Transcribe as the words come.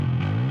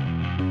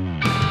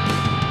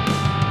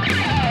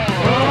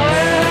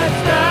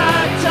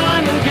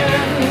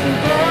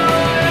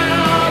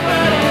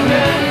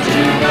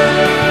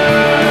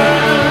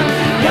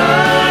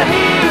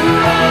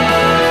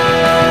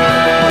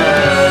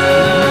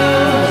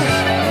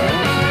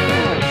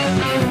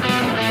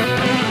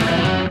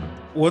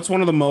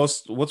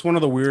What's one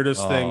of the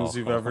weirdest things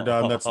you've ever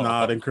done that's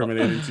not Oh,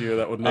 incriminating to you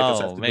that would make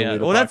us have oh to man.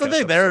 delete a Well, that's the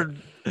podcast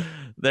thing.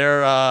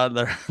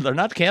 episode? They're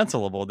not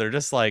cancelable. They're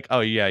just like, oh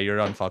yeah, you're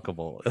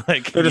unfuckable.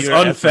 Like They're just your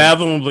essence.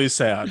 unfathomably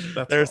sad.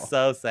 That's They're all.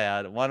 so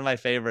sad. One of my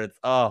favorites.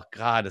 Oh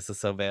God, this is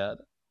so bad.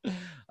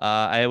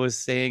 I was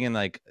staying in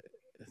like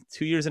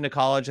 2 years into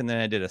college, and then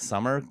I did a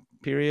summer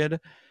period,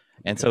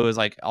 and so Okay. it was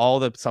like all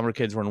the summer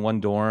kids were in one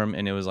dorm,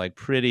 and it was like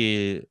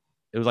pretty.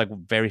 It was like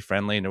very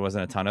friendly, and there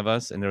wasn't a ton of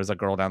us. And there was a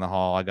girl down the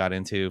hall I got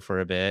into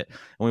for a bit,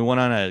 and we went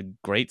on a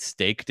great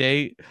steak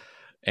date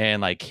and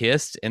like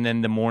kissed. And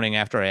then the morning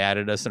after, I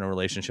added us in a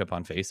relationship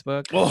on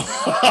Facebook.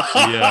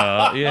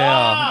 Yeah,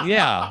 yeah,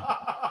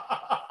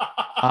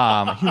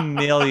 yeah.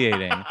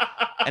 Humiliating.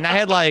 And I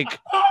had like,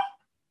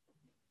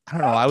 I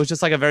don't know, I was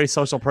just like a very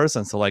social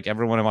person, so like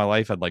everyone in my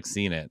life had like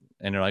seen it,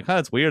 and they're like, "Huh,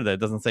 it's weird that it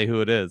doesn't say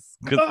who it is,"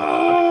 because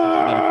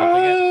not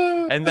accepting it.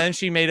 And then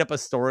she made up a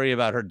story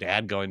about her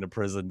dad going to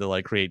prison to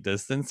like create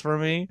distance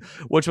from me,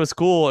 which was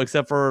cool,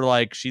 except for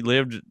like she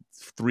lived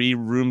 3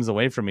 rooms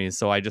away from me,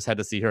 so I just had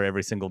to see her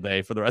every single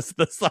day for the rest of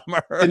the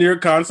summer. And you're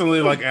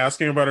constantly like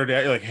asking about her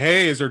dad. You're like,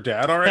 "Hey, is her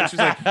dad all right?" She's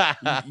like,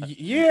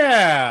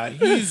 "Yeah,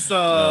 he's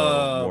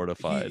Oh, he,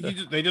 mortified.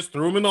 they just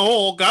threw him in the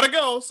hole. Gotta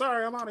go.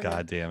 Sorry, I'm out of here."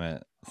 God damn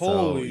it. So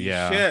Holy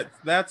yeah. shit,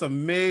 that's Like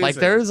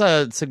amazing. there's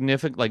a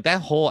significant like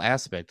that whole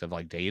aspect of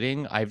like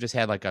dating. I've just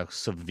had like a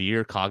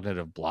severe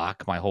cognitive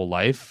block my whole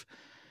life.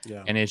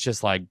 Yeah, And it's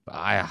just like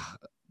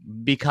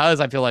because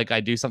I feel like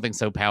I do something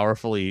so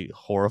powerfully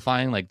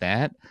horrifying like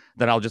that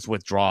I'll just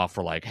withdraw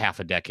for like half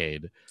a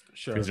decade because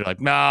sure. you're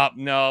like, nope,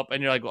 nope.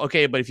 And you're like,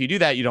 okay, but if you do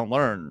that, you don't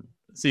learn.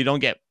 So you don't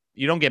get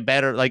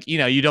better. Like,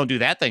 you don't do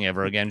that thing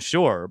ever again.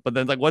 Sure. But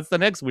then like, what's the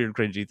next weird,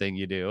 cringy thing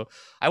you do?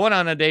 I went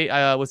on a date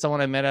with someone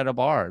I met at a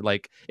bar.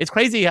 Like, it's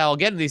crazy how I'll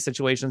get in these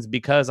situations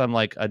because I'm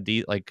like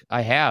like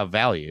I have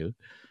value.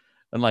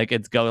 And like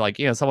it's go like,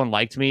 someone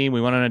liked me.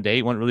 We went on a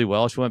date, went really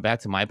well. She went back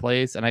to my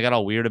place, and I got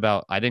all weird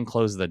about I didn't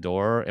close the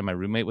door, and my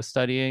roommate was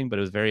studying, but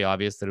it was very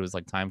obvious that it was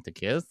like time to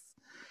kiss.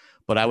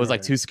 But I was like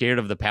Right. too scared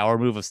of the power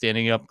move of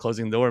standing up,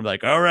 closing the door, and be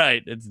like, all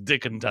right, it's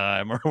dickin'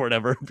 time or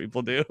whatever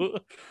people do.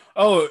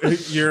 Oh,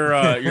 your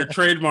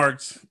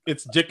trademarked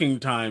 "it's dicking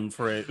time"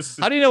 phrase.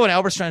 How do you know when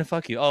Albert's trying to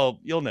fuck you? Oh,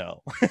 you'll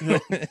know.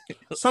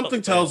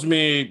 Something Say tells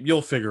me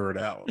you'll figure it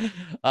out. it.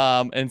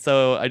 And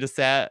so I just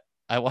sat.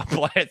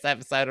 I sat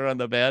beside her on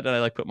the bed, and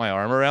I like put my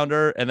arm around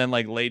her, and then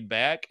like laid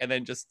back, and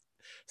then just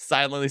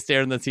silently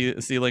stared in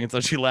the ceiling until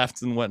she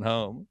left and went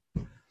home.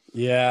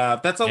 Yeah,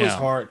 that's always Yeah.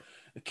 hard.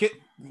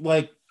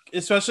 Like,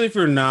 especially if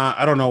you're not,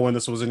 I don't know when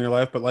this was in your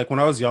life, but like when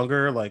I was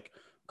younger, like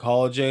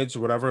college age or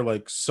whatever,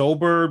 like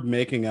sober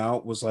making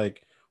out was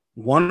like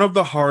one of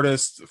the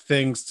hardest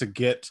things to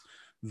get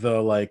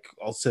the like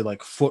I'll say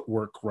like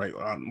footwork right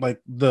on. Like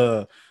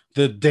the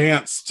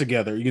dance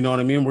together, you know what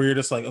I mean? Where you're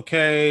just like,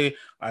 okay,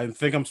 I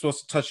think I'm supposed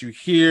to touch you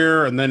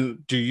here, and then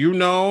do you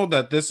know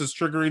that this is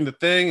triggering the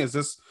thing? Is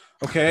this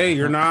okay?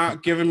 You're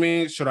not giving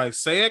me, should I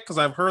say it? Because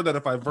I've heard that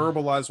if I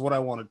verbalize what I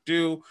want to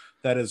do,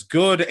 that is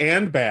good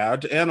and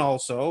bad. And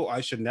also, I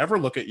should never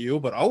look at you,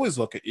 but always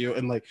look at you.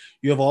 And like,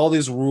 you have all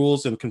these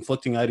rules and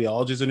conflicting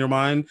ideologies in your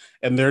mind.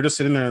 And they're just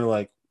sitting there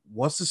like,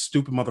 what's this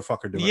stupid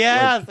motherfucker doing? Like,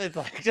 Yeah, it's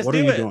like just what are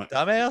do you it, doing?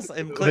 dumbass.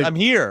 I'm Like,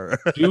 here.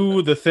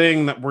 do the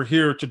thing that we're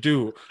here to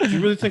do. Do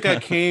you really think I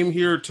came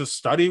here to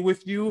study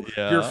with you?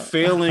 You're Yeah.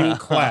 failing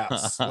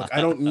class. Like,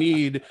 I don't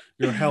need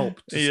your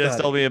help to You just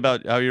told me study.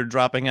 about how you're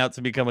dropping out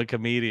to become a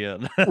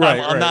comedian. Right, I'm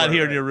right, not right,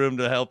 here in right. your room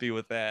to help you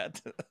with that.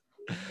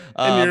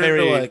 And you're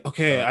Very. like,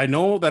 okay, I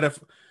know that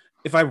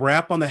if I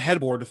rap on the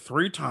headboard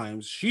 3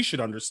 times, she should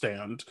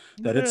understand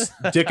that it's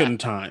dickin'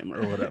 time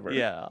or whatever.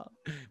 Yeah.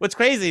 What's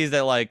crazy is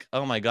that like,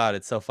 oh my god,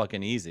 it's so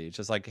fucking easy. It's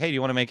just like, hey, do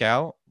you want to make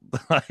out?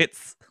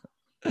 It's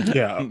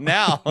Yeah.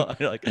 now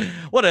you're like,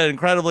 what an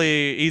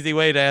incredibly easy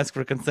way to ask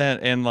for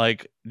consent and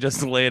like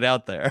just lay it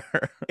out there.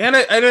 And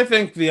I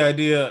think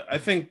I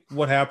think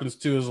what happens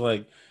too is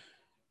like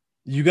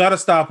you got to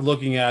stop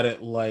looking at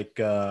it like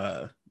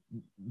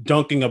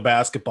dunking a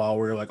basketball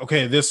where you're like,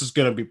 okay, this is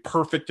going to be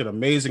perfect and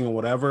amazing and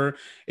whatever.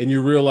 And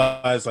you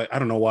realize, like, I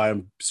don't know why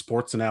I'm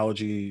sports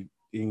analogy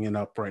it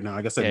up right now.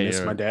 I guess I Yeah, miss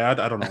my you're. dad.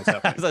 I don't know what's As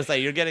happening. I say,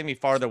 you're getting me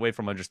farther away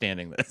from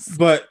understanding this.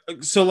 But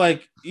so,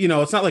 like,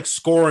 it's not like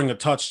scoring a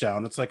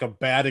touchdown. It's like a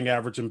batting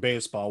average in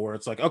baseball where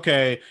it's like,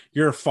 okay,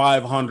 you're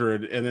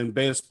 500. And in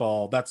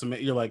baseball,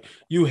 you're like,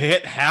 you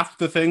hit half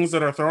the things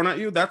that are thrown at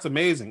you. That's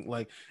amazing.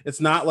 Like, it's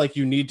not like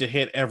you need to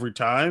hit every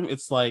time.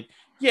 It's like,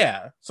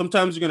 yeah,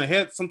 sometimes you're going to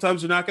hit,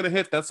 sometimes you're not going to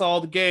hit. That's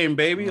all the game,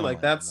 baby. Oh Like,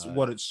 my that's god.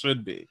 what it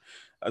should be.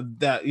 I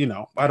don't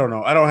know. I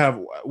don't have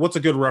what's a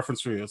good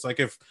reference for you. It's like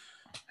if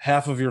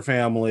half of your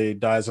family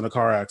dies in a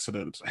car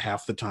accident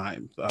half the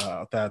time.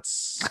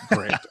 That's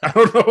great. I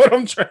don't know what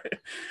I'm trying.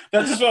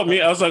 That just felt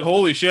me. I was like,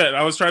 holy shit.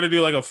 I was trying to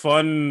do like a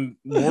fun,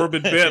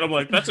 morbid bit. I'm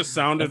like, that just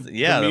sounded the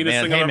Yeah, meanest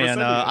man. thing I've Hey, ever man.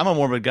 said to you. I'm a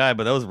morbid guy,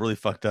 but that was really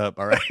fucked up.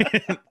 All right,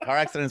 car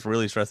accidents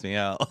really stress me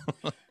out.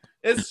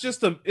 It's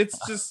just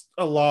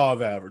a law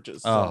of averages.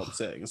 Is all Oh, I'm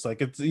saying. It's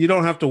like you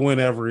don't have to win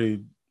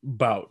every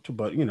bout.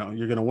 But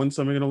you're gonna win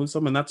some, you're gonna lose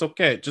some, and that's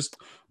okay. Just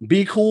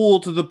be cool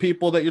to the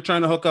people that you're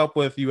trying to hook up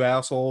with, you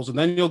assholes, and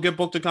then you'll get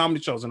booked to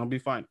comedy shows and it'll be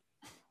fine.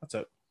 That's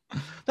it.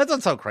 That's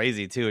what's so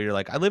crazy too. You're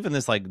like, I live in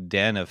this like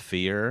den of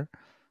fear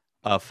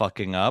of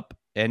fucking up,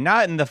 and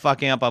not in the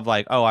fucking up of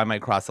like, oh, I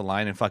might cross the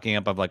line, and fucking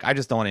up of like, I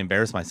just don't want to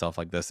embarrass myself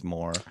like this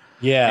more.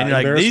 Yeah, and you're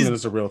embarrassment like,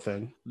 is a real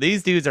thing.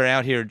 These dudes are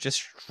out here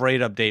just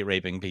straight up date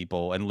raping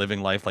people and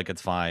living life like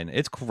it's fine.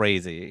 It's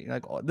crazy.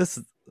 Like this,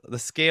 the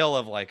scale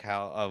of like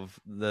how of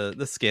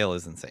the scale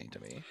is insane to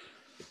me.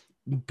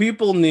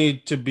 People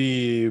need to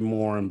be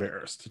more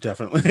embarrassed,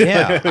 definitely.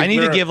 Yeah, I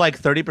need to give like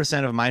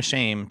 30% of my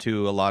shame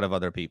to a lot of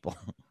other people.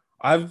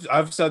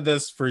 I've said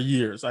this for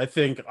years. I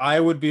think I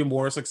would be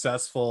more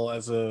successful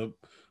as a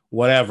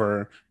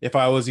whatever if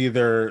I was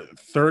either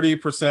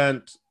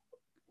 30%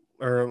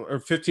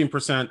 or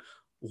 15%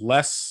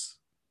 less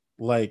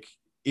like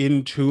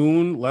in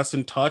tune, less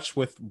in touch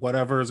with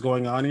whatever is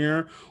going on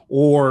here,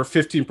 or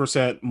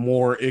 15%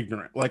 more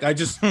ignorant. Like I'm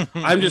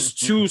just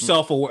too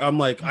self-aware. I'm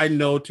like, I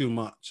know too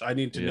much. I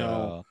need to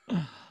know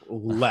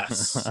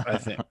less, I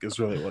think, is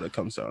really what it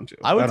comes down to.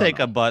 I would take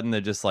a button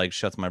that just like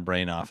shuts my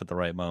brain off at the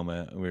right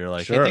moment. We were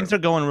like, hey, things are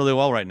going really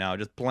well right now.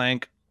 Just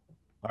blank.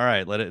 All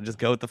right, let it just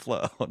go with the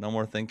flow. No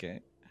more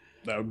thinking.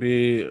 That would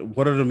be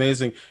what an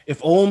amazing. If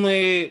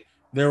only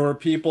there were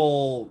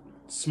people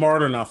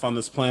smart enough on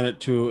this planet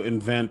to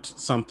invent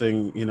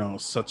something,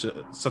 such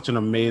an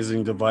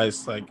amazing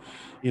device, like,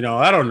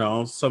 I don't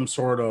know, some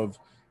sort of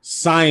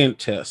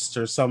scientist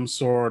or some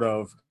sort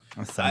of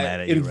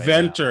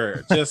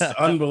inventor, right, just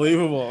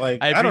unbelievable.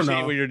 Like, I don't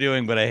know what you're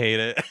doing, but I hate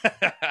it.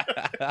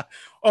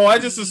 Oh, I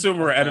just assume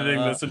we're editing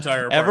this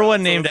entire part.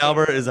 Everyone named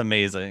Albert is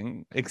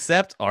amazing,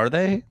 except are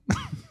they?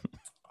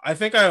 I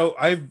think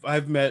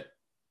I've met.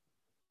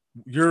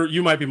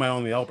 You might be my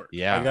only Albert.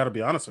 Yeah, I gotta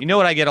be honest with you. You know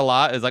what I get a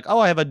lot is like, oh,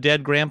 I have a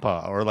dead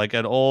grandpa or like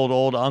an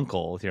old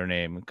uncle with your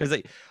name, because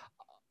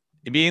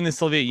being in the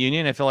Soviet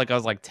Union, I feel like I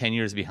was like 10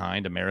 years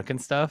behind American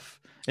stuff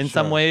in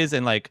some ways,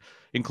 and like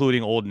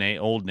including old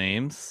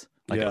names.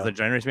 Like it was a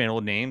generation behind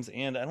old names,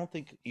 and I don't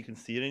think you can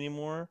see it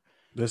anymore.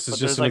 This is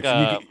just like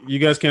you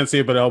guys can't see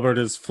it, but Albert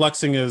is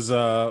flexing his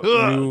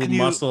new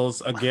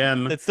muscles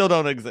again. That still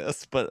don't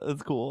exist, but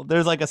it's cool.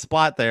 There's like a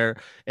spot there,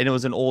 and it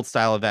was an old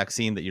style of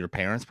vaccine that your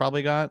parents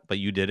probably got, but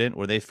you didn't,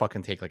 where they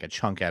fucking take like a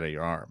chunk out of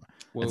your arm.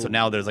 Whoa. And so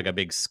now there's like a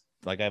big,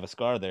 like I have a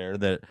scar there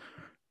that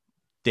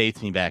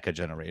dates me back a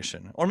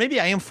generation. Or maybe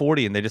I am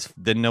 40 and they just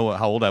didn't know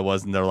how old I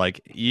was, and they're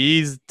like,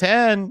 he's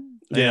 10.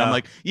 Yeah, and I'm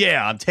like,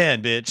 yeah, I'm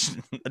 10, bitch.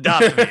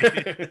 Adopt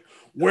me.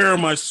 Where are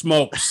my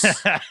smokes?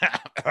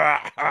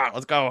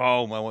 Let's go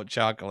home. I want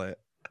chocolate.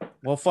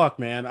 Well, fuck,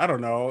 man. I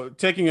don't know.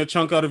 Taking a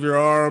chunk out of your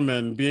arm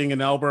and being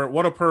an Albert.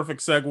 What a perfect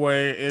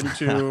segue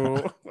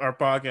into our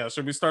podcast.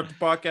 Should we start the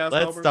podcast?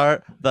 Let's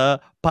start the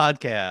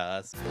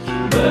podcast.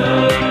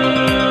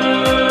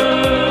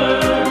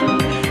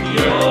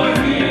 Your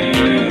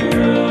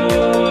heroes.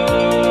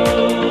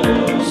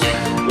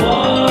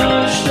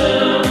 Watch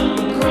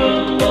them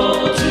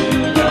crumble to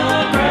the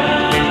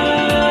ground.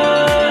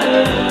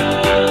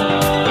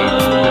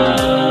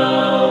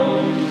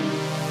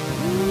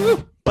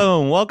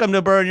 Boom. Welcome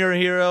to Burn Your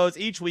Heroes.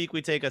 Each week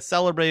we take a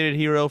celebrated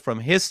hero from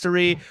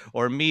history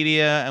or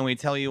media and we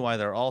tell you why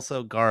they're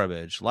also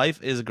garbage.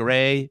 Life is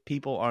gray.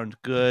 People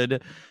aren't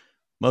good.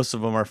 Most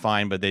of them are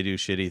fine, but they do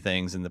shitty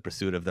things in the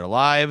pursuit of their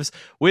lives.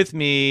 With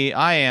me,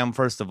 I am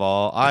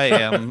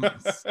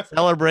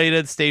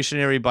celebrated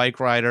stationary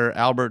bike rider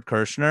Albert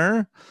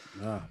Kirshner.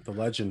 The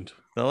legend.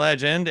 The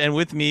legend. And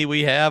with me,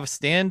 we have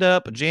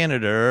stand-up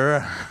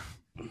janitor.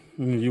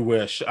 You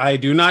wish. I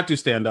do not do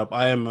stand-up.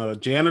 I am a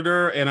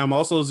janitor, and I'm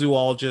also a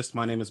zoologist.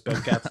 My name is Ben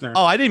Katzner.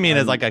 Oh, I didn't mean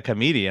as like a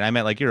comedian. I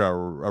meant like you're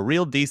a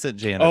real decent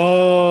janitor.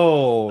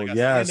 Oh, like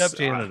yes. Stand-up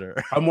janitor.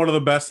 I'm one of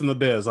the best in the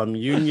biz. I'm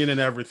union and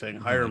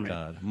everything. Hire me.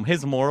 God.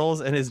 His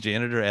morals and his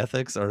janitor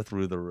ethics are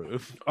through the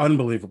roof.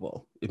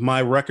 Unbelievable.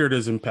 My record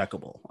is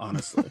impeccable,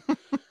 honestly.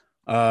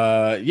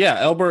 Yeah,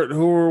 Albert,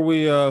 who are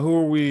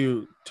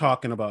we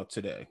talking about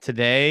today?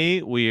 Today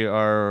we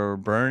are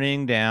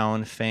burning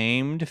down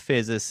famed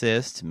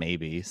physicist,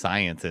 maybe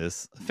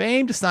scientist,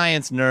 famed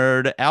science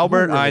nerd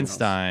Albert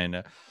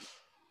Einstein.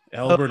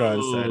 Albert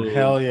Einstein,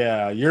 hell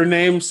yeah, your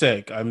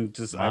namesake. I've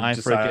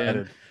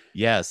decided.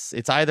 Yes,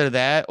 it's either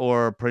that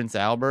or Prince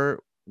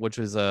Albert, which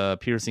is a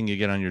piercing you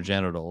get on your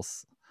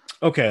genitals.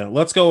 Okay,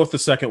 let's go with the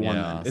second one.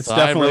 Then. It's so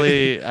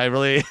definitely. I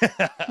really.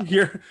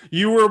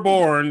 You were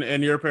born,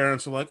 and your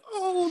parents were like,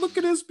 "Oh, look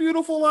at his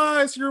beautiful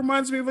eyes. He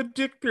reminds me of a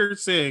dick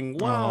piercing.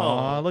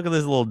 Wow, look at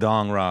this little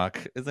dong rock.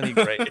 Isn't he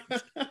great?"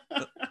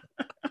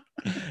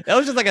 That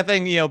was just like a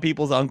thing,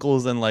 people's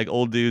uncles and like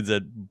old dudes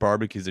at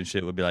barbecues and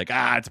shit would be like,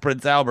 it's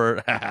Prince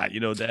Albert. You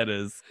know what that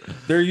is.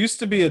 There used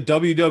to be a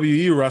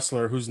WWE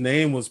wrestler whose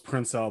name was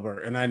Prince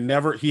Albert, and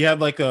he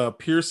had like a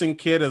piercing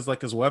kit as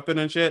like his weapon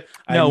and shit.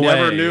 I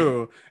never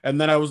knew.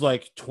 And then I was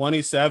like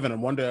 27,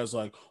 and one day I was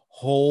like,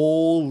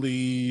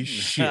 Holy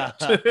shit.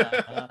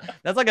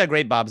 That's like a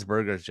great Bob's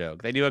Burgers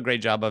joke. They do a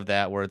great job of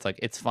that where it's like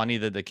it's funny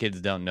that the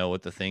kids don't know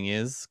what the thing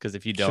is, because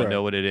if you don't know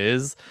Sure. what it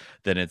is,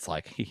 then it's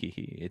like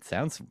it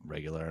sounds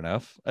regular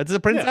enough. It's a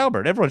Prince Yeah.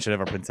 Albert. Everyone should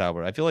have a Prince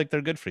Albert. I feel like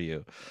they're good for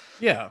you.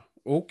 Yeah.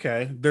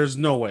 Okay. There's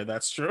no way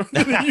that's true.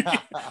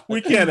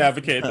 We can't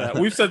advocate that.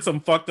 We've said some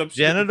fucked up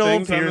Genital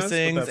things on this, but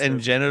piercings that's and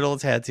crazy. genital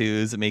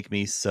tattoos make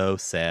me so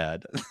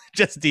sad.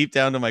 Just deep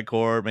down to my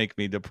core, make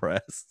me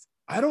depressed.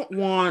 I don't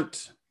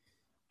want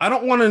I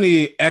don't want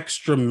any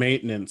extra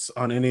maintenance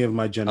on any of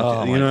my genitalia.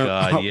 Oh You my know,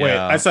 god, wait,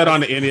 I yeah. said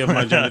on any of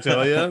my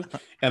genitalia,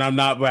 and I'm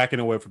not backing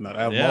away from that.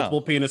 I have Yeah.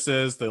 multiple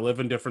penises. They live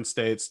in different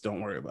states.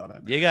 Don't worry about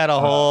it. You got a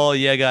hole,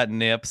 you got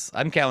nips.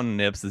 I'm counting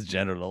nips as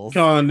genitals.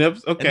 Come on,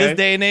 nips. In this Okay.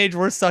 day and age,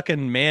 we're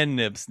sucking man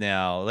nips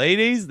now.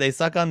 Ladies, they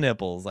suck on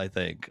nipples, I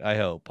think. I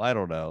hope. I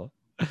don't know.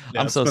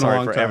 Yeah, I'm it's so been a sorry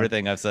long for time.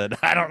 everything I've said.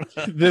 I don't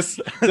know. This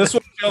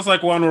one feels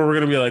like one where we're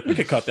gonna be like, we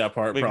could cut that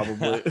part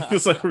probably.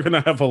 It's like we're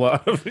gonna have a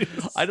lot of these.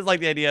 I just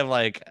like the idea of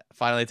like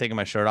finally taking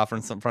my shirt off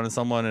in front of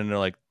someone and they're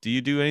like, "Do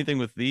you do anything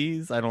with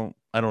these?" I don't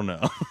know.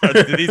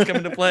 Do these come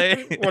into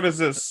play? What is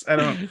this? I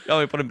don't. Oh,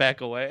 we put them back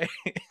away.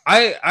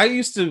 I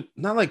used to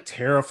not like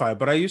terrified,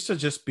 but I used to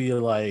just be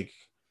like,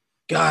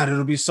 God,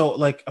 it'll be so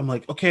like I'm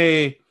like,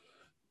 okay,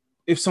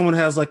 if someone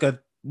has like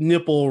a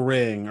nipple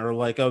ring or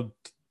like a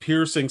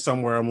piercing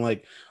somewhere, I'm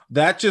like,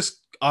 that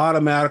just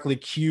automatically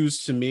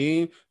cues to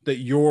me that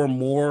you're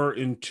more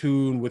in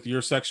tune with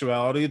your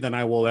sexuality than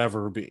I will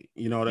ever be.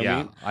 You know what I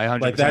mean? I 100%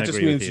 Like that just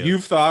agree with means you.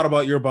 you've thought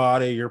about your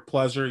body, your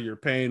pleasure, your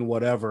pain,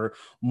 whatever,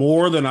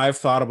 more than I've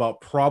thought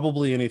about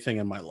probably anything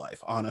in my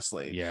life,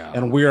 honestly. Yeah.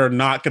 And we are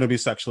not going to be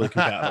sexually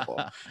compatible.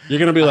 You're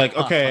going to be like,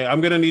 okay,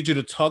 I'm going to need you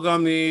to tug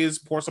on these,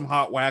 pour some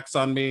hot wax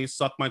on me,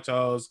 suck my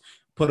toes,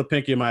 put a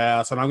pinky in my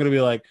ass. And I'm going to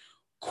be like,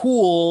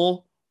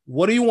 cool.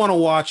 What do you want to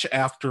watch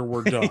after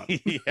we're done?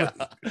 Yeah.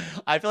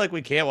 I feel like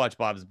we can't watch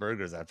Bob's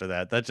Burgers after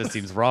that. That just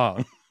seems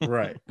wrong.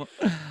 Right.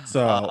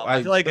 So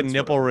I feel like that's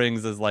nipple what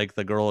rings is like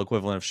the girl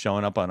equivalent of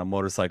showing up on a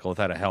motorcycle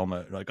without a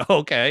helmet. Like,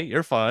 okay,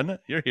 you're fun.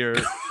 You're here.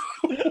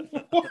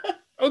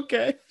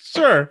 Okay,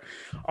 sure.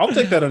 I'll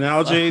take that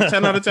analogy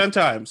 10 out of 10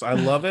 times. I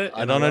love it.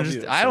 I and don't love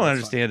understand. you, I so don't it's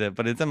understand it,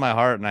 but it's in my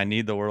heart, and I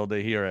need the world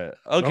to hear it.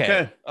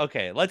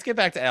 Okay. Let's get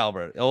back to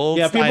Albert, old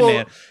Yeah, Stein people-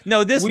 man.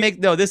 No, there's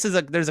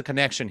a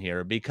connection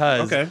here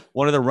because Okay.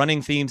 one of the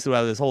running themes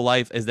throughout his whole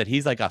life is that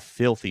he's like a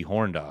filthy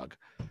horn dog.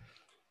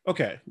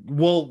 Okay.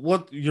 Well,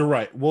 what you're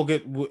right. We'll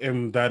get,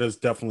 and that is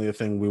definitely a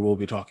thing we will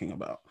be talking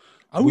about.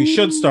 We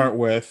should start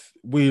with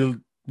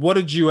what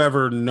did you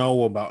ever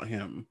know about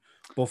him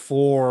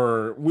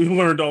before we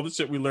learned all the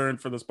shit we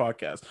learned for this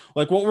podcast?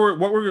 Like what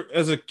were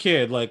as a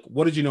kid, like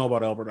what did you know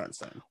about Albert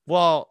Einstein?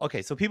 Well,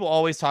 okay, so people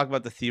always talk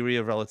about the theory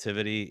of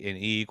relativity in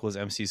E equals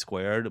MC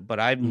squared, but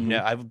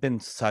I've been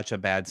such a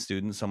bad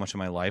student so much of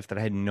my life that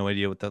I had no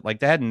idea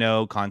that had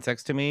no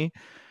context to me.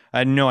 I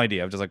had no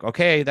idea. I was just like,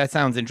 okay, that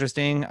sounds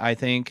interesting. I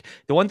think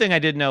the one thing I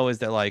did know is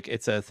that like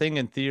it's a thing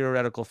in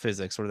theoretical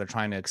physics where they're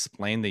trying to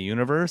explain the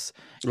universe.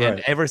 And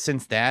Right. ever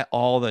since that,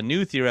 all the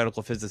new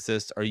theoretical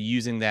physicists are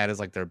using that as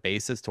like their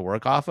basis to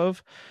work off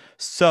of.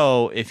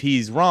 So if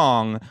he's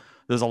wrong,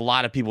 there's a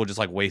lot of people just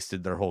like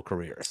wasted their whole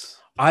careers.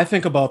 I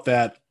think about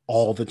that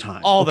all the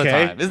time. All the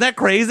time. Isn't that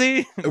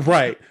crazy?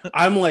 Right.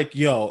 I'm like,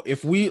 yo,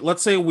 if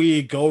let's say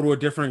we go to a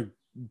different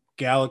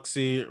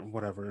galaxy or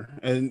whatever,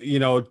 and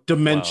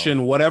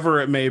dimension,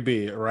 whatever it may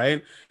be,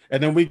 right?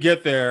 And then we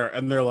get there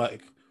and they're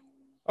like,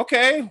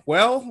 okay,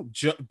 well,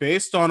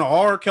 based on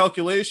our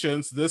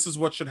calculations, this is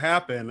what should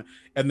happen.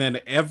 And then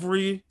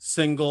every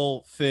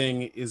single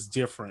thing is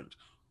different.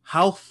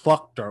 How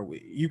fucked are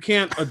we? You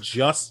can't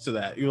adjust to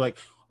that. You're like,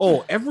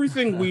 oh,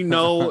 everything we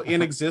know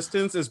in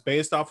existence is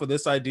based off of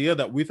this idea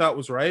that we thought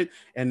was right.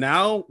 And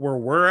now where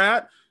we're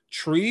at,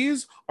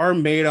 trees are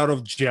made out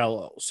of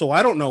jello. So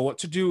I don't know what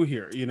to do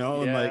here,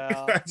 And like,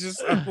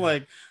 I'm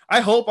like, I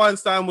hope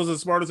Einstein was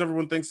as smart as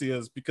everyone thinks he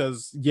is,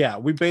 because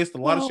we based a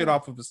lot of shit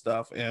off of his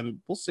stuff, and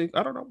we'll see.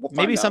 I don't know.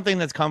 Maybe something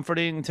that's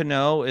comforting to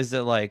know is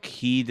that like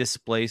he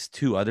displaced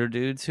two other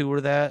dudes who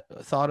were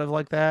thought of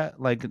like that,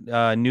 like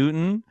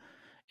Newton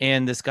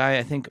and this guy,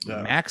 I think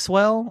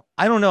Maxwell.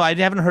 I don't know. I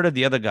haven't heard of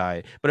the other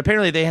guy, but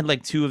apparently they had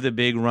like two of the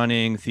big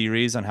running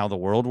theories on how the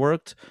world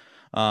worked.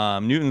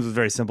 Newton's was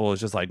very simple.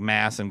 It's just like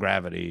mass and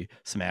gravity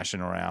smashing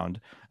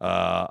around,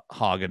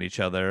 hogging each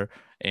other.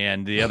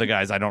 And the other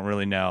guys, I don't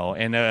really know.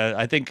 And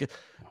I think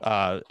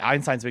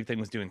Einstein's big thing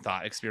was doing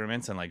thought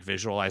experiments and like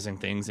visualizing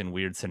things in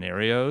weird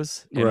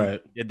scenarios. And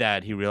right. He did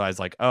that. He realized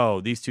like,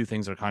 oh, these two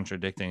things are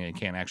contradicting and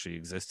can't actually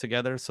exist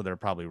together. So they're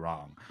probably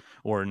wrong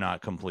or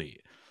not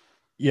complete.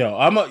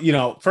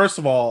 First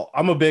of all,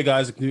 I'm a big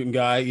Isaac Newton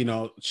guy.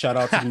 Shout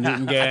out to the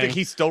Newton gang. I think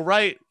he's still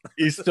right.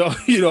 He's still,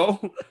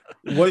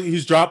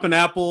 he's dropping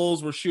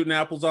apples. We're shooting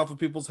apples off of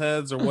people's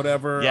heads or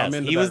whatever. Yes,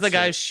 he was the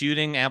guy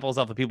shooting apples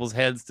off of people's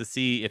heads to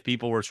see if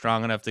people were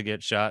strong enough to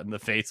get shot in the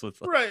face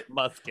with a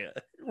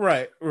musket.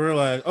 Right. We're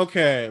like,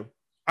 okay,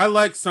 I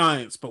like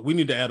science, but we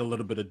need to add a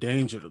little bit of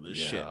danger to this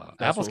shit. Yeah,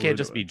 That's apples what we're can't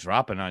just doing. be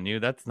dropping on you.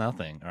 That's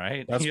nothing,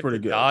 right? That's You have to pretty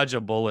good. dodge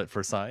a bullet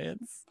for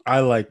science.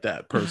 I like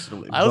that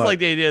personally, I was like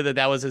but the idea that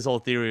that was his whole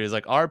theory. Is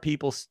like, are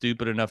people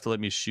stupid enough to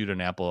let me shoot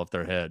an apple off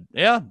their head?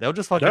 Yeah, they'll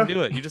just fucking yeah,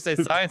 do it. You just say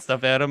science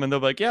stuff at them, and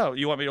they'll be like, "Yeah,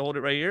 you want me to hold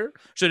it right here?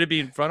 Should it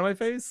be in front of my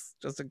face,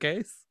 just in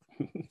case?"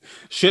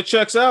 shit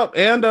checks out.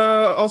 And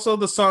also,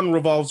 the sun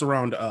revolves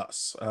around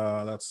us.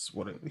 That's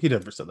what he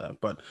never said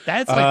that, but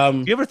That's like,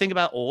 do you ever think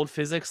about old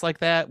physics like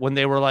that when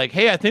they were like,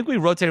 "Hey, I think we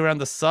rotate around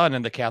the sun,"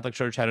 and the Catholic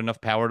Church had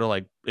enough power to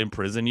like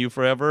imprison you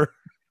forever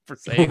for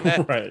saying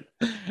that? right.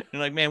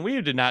 You're like, man, we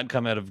did not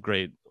come out of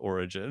great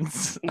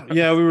origins.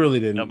 Yeah, we really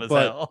didn't. Dumb as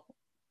But hell.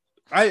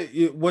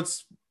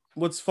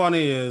 what's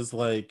funny is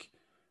like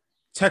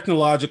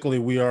technologically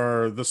we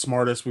are the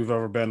smartest we've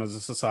ever been as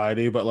a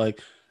society, but like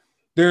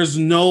there's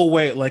no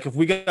way, like if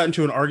we got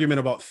into an argument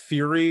about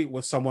theory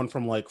with someone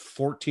from like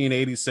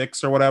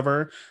 1486 or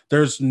whatever,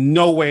 there's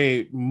no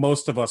way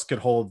most of us could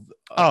hold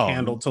a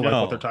candle to like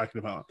what they're talking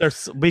about.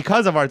 There's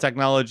because of our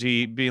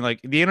technology being like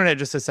the internet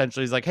just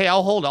essentially is like, hey,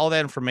 I'll hold all that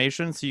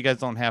information so you guys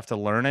don't have to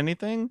learn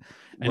anything.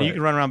 And you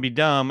can run around and be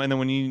dumb. And then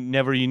when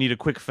you need a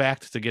quick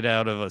fact to get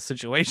out of a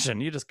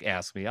situation, you just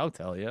ask me, I'll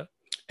tell you.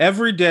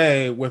 Every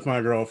day with my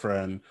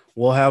girlfriend,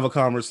 we'll have a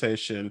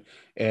conversation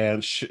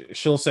and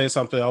she'll say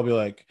something.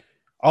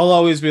 I'll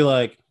always be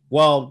like,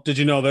 well, did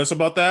you know this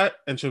about that?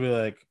 And she'll be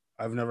like,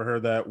 I've never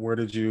heard that.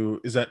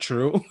 Is that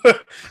true?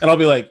 And I'll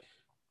be like,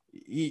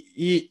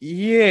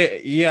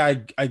 yeah,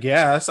 I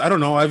guess. I don't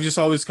know. I've just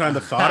always kind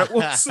of thought it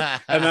was.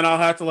 And then I'll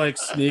have to like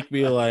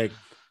be like,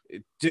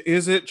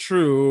 is it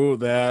true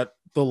that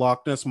the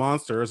Loch Ness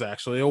monster is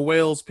actually a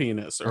whale's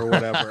penis or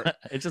whatever?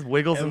 It just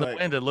wiggles and in the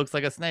wind. It looks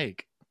like a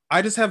snake.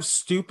 I just have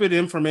stupid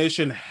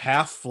information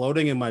half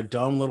floating in my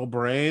dumb little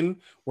brain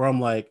where I'm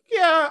like,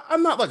 yeah,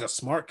 I'm not like a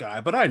smart guy,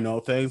 but I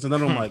know things. And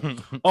then I'm like,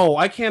 oh,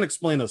 I can't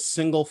explain a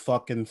single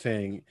fucking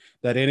thing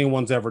that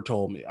anyone's ever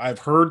told me. I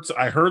heard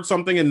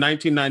something in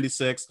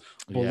 1996,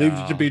 believed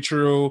it to be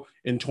true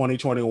in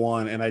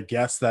 2021, and I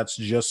guess that's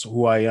just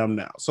who I am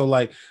now. So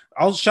like,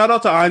 I'll shout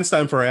out to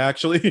Einstein for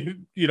actually,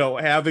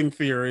 having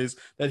theories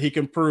that he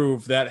can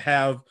prove that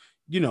have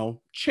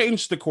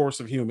changed the course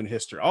of human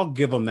history. I'll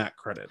give him that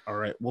credit. All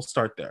right, we'll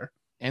start there.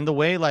 And the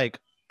way, like,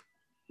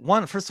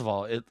 first of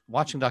all,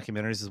 watching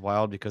documentaries is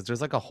wild because there's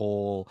like a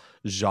whole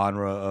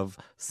genre of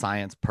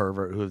science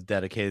pervert who have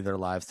dedicated their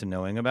lives to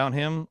knowing about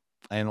him.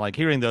 And like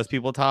hearing those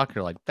people talk,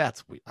 you're like, I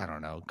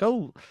don't know.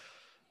 Go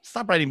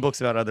stop writing books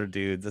about other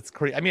dudes. That's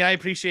crazy. I mean, I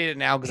appreciate it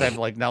now because I have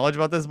like knowledge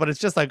about this, but it's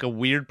just like a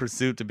weird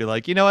pursuit to be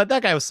like, you know what,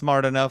 that guy was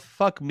smart enough.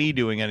 Fuck me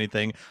doing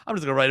anything. I'm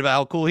just gonna write about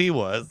how cool he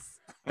was.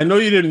 I know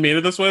you didn't mean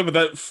it this way, but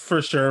that for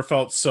sure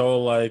felt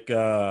so like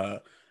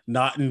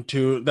not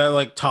into that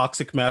like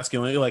toxic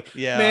masculinity. Like,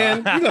 yeah, man,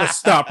 you gotta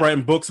stop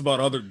writing books about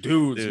other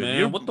dudes, dude,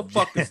 man. What the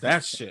fuck is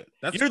that shit?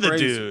 That's you're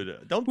crazy. The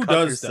dude. Don't Who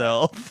cut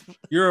yourself. That?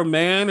 You're a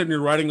man and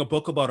you're writing a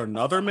book about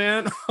another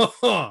man.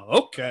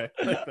 Okay,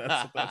 like,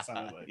 that's what that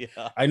sounded like.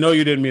 Yeah. I know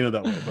you didn't mean it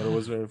that way, but it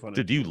was very funny.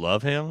 Did you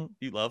love him?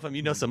 You love him?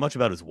 You know so much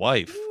about his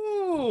wife.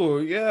 Oh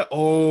yeah.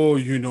 Oh,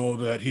 you know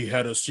that he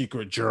had a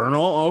secret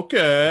journal.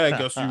 Okay,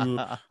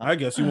 I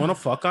guess you want to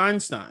fuck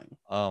Einstein.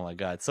 Oh my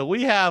god. So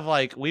we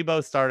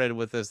both started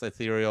with this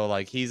ethereal,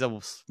 like he's a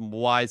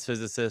wise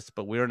physicist,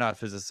 but we're not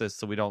physicists,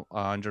 so we don't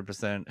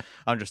 100%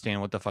 understand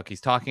what the fuck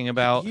he's talking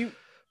about.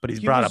 But he's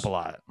brought up a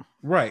lot.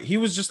 Right. He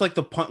was just like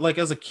like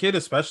as a kid,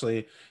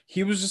 especially,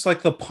 he was just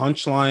like the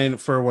punchline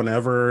for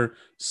whenever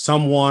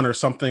someone or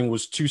something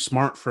was too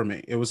smart for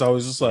me. It was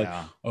always just like,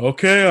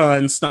 okay,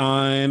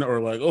 Einstein, or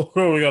like, oh,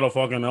 we got a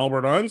fucking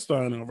Albert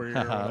Einstein over here.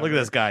 Look at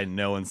this guy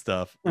knowing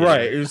stuff.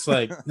 Right. It's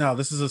like, no,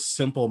 this is a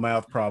simple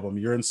math problem.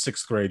 You're in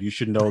 6th grade. You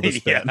should know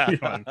this. Then.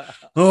 Like,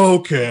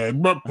 okay.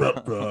 But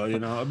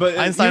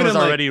Einstein was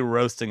already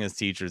roasting his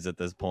teachers at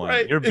this point.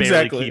 Right, you're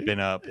barely keeping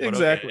up.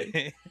 Exactly.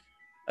 Okay.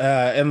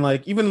 And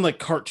like even like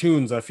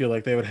cartoons, I feel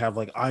like they would have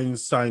like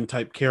Einstein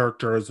type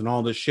characters and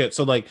all this shit.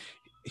 So like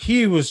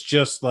he was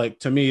just like,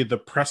 to me, the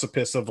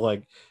precipice of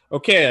like,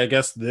 okay, I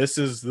guess this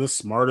is the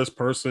smartest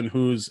person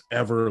who's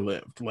ever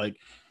lived. Like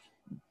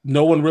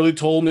no one really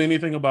told me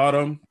anything about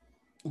him.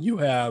 You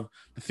have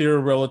the theory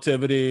of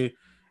relativity,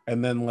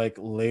 and then like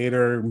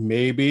later,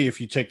 maybe if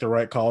you take the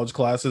right college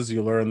classes,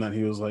 you learn that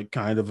he was like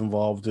kind of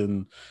involved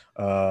in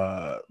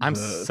I'm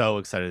so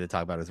excited to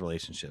talk about his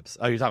relationships.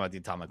 Oh, you're talking about the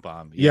atomic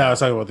bomb. Yeah, I was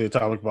talking about the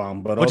atomic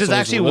bomb, but which is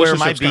actually where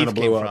my beef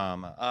came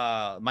from.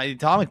 My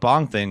atomic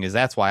bomb thing is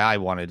that's why I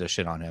wanted to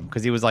shit on him,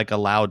 because he was like a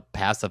loud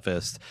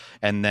pacifist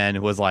and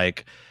then was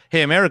like,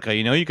 hey, America,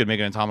 you could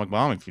make an atomic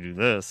bomb if you do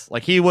this.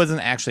 Like he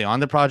wasn't actually on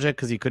the project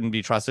because he couldn't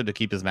be trusted to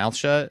keep his mouth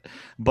shut,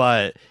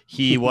 but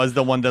he was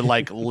the one that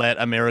like let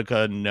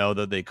America know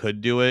that they could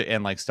do it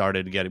and like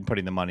started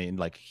putting the money, and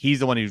like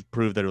he's the one who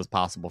proved that it was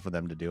possible for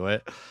them to do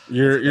it.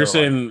 You're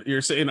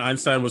saying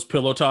Einstein was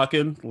pillow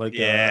talking? Like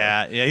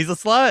yeah, he's a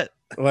slut.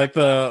 like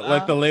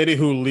the lady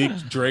who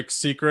leaked Drake's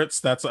secrets.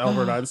 That's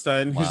Albert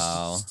Einstein. He's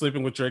Wow.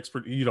 sleeping with Drake's.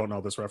 You don't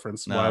know this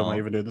reference. Why am I No.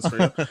 even doing this for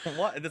you?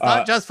 What? It's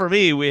not just for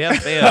me. We have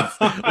fans.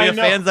 We I have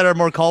know. fans that are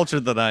more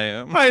cultured than I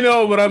am. I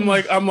know, but I'm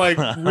like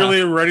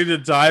really ready to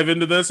dive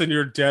into this, and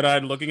you're dead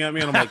eyed looking at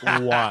me, and I'm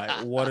like,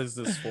 why? What is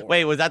this for?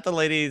 Wait, was that the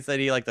lady who said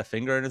he liked the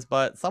finger in his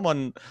butt?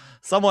 Someone's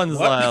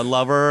What?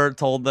 lover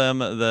told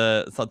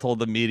told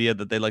the media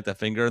that they liked the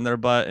finger in their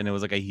butt, and it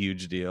was like a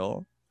huge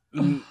deal. I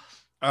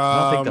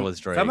don't think that was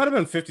Drake. That might have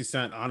been 50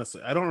 Cent,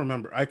 honestly. I don't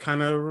remember. I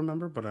kind of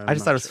remember, but I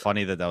just thought it was sure.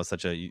 funny that was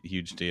such a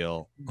huge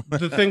deal.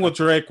 The thing with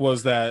Drake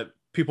was that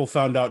people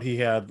found out he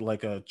had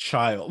like a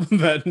child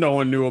that no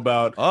one knew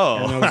about.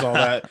 Oh, And it was all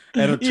that.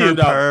 And it you turned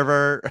out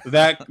pervert.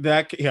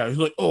 that yeah, he's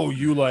like, oh,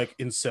 you like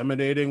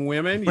inseminating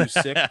women, you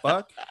sick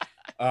fuck.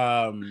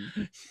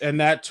 And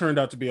that turned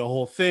out to be a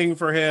whole thing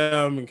for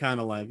him, and kind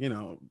of like,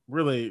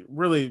 really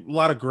a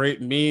lot of great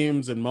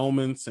memes and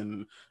moments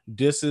and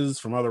disses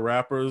from other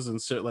rappers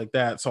and shit like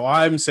that. So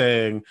I'm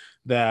saying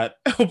that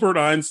Albert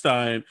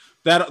Einstein,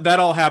 that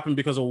all happened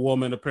because a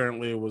woman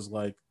apparently was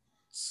like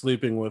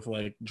sleeping with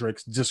like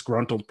Drake's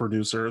disgruntled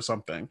producer or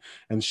something,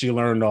 and she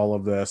learned all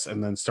of this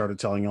and then started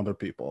telling other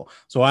people.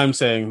 So I'm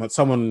saying that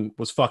someone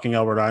was fucking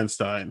Albert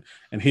Einstein,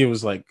 and he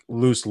was like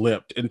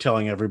loose-lipped and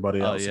telling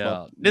everybody else.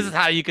 This is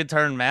how you could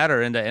turn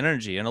matter into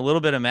energy, and a little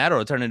bit of matter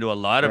will turn into a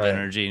lot of Right.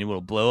 energy, and it will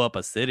blow up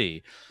a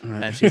city.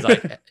 Right. And she's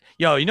like,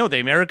 yo, you know what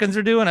the Americans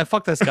are doing? I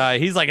fucked this guy.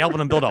 He's like helping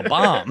them build a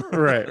bomb.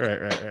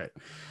 right.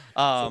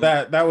 So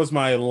that was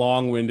my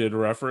long-winded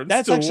reference.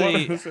 That's to actually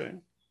what I was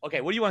saying. Okay,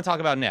 what do you want to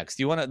talk about next?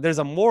 Do you want to? There's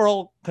a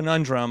moral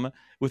conundrum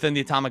within the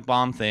atomic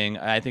bomb thing.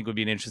 I think would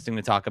be interesting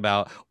to talk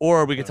about,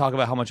 or we could talk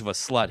about how much of a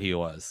slut he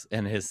was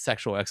and his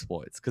sexual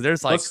exploits. Because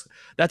there's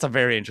that's a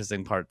very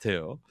interesting part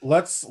too.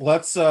 Let's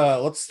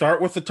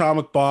start with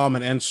atomic bomb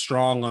and end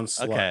strong on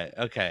slut.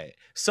 Okay.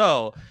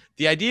 So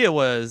the idea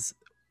was,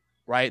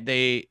 right?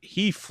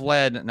 He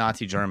fled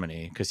Nazi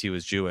Germany because he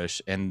was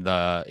Jewish, and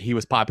he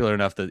was popular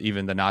enough that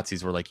even the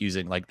Nazis were like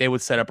using, like, they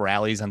would set up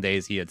rallies on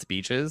days he had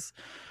speeches.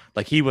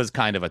 Like, he was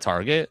kind of a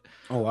target.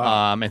 Oh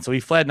wow. And so he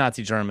fled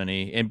Nazi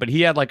Germany, but he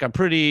had like a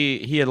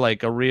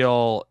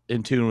real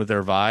in tune with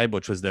their vibe,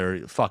 which was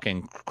they're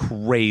fucking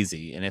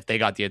crazy, and if they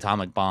got the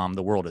atomic bomb,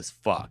 the world is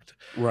fucked.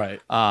 Right.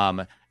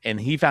 And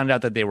he found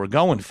out that they were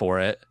going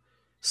for it,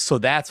 so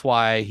that's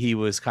why he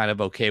was kind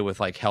of okay with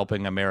like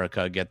helping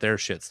America get their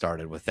shit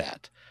started with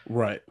that.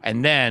 Right.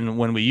 And then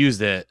when we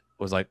used it,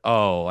 was like,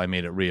 oh, I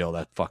made it real.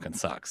 That fucking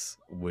sucks.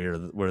 We're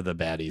the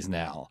baddies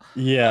now.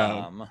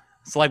 Yeah.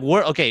 So like,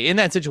 in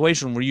that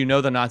situation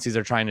where the Nazis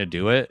are trying to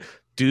do it,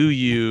 do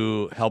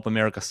you help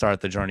America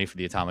start the journey for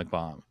the atomic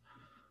bomb?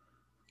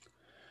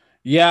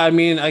 Yeah, I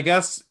mean, I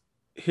guess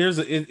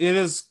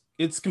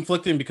it's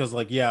conflicting because,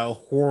 like, yeah, a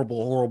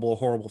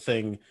horrible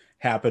thing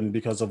happened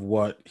because of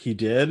what he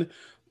did,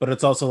 but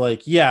it's also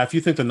like, yeah, if you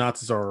think the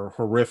Nazis are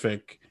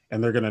horrific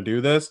and they're gonna do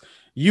this,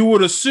 you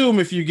would assume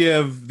if you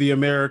give the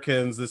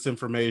Americans this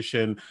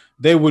information,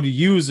 they would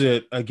use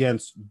it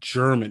against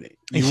Germany.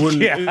 You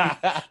wouldn't.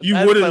 You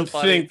wouldn't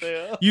think.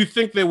 You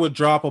think they would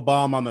drop a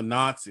bomb on the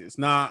Nazis,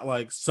 not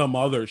like some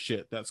other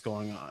shit that's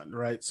going on,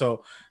 right?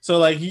 So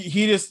like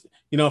he just,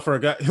 for a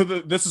guy,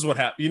 this is what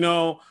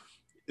happened.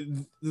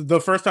 The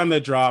first time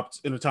they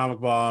dropped an atomic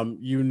bomb,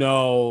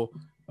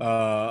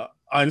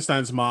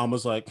 Einstein's mom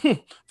was like,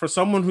 for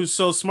someone who's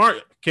so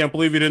smart, can't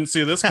believe you didn't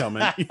see this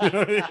coming. You know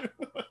what I mean?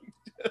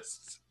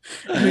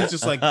 And he's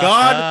just like,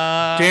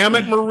 God damn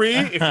it, Marie,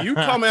 if you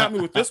come at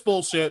me with this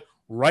bullshit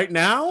right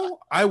now,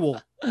 I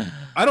will.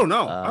 I don't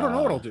know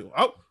what I'll do.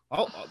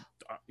 I'll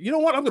you know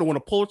what? I'm gonna win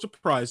a Pulitzer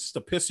Prize just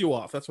to piss you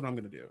off. That's what I'm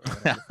gonna do.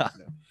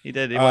 He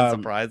did. He won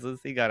some prizes.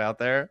 He got out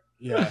there.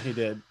 Yeah, he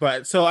did.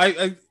 But so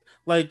I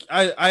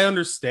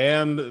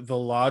understand the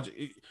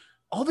logic.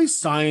 All these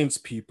science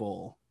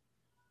people,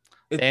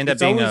 they end up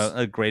being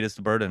a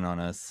greatest burden on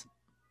us.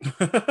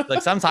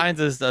 Like, some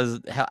scientists is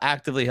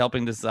actively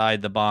helping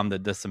decide the bomb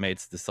that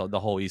decimates the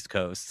whole East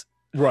Coast.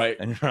 Right.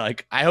 And you're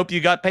like, I hope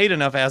you got paid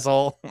enough,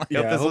 asshole. I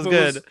hope this was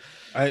good.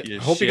 I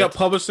hope you got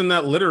published in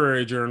that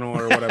literary journal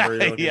or whatever.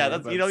 Yeah,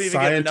 you don't even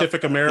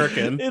Scientific get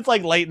American. It's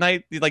like late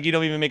night. Like, you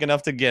don't even make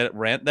enough to get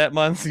rent that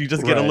month. You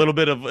just get a little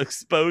bit of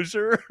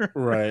exposure.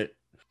 Right.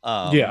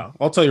 Yeah,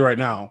 I'll tell you right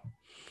now,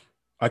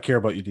 I care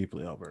about you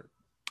deeply, Albert.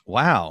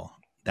 Wow.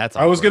 That's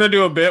awkward. I was gonna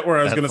do a bit where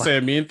I was gonna say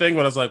a mean thing,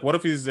 but I was like, what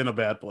if he's in a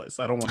bad place?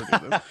 I don't want to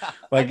do this.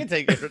 Like, I can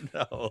take it.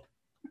 No.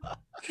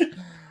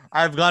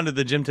 I've gone to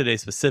the gym today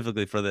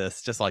specifically for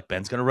this. Just like,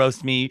 Ben's gonna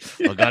roast me.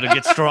 I gotta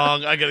get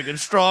strong. I gotta get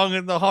strong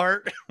in the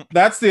heart.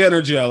 That's the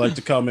energy I like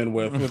to come in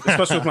with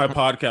especially with my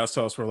podcast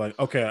host. We're like,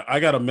 okay,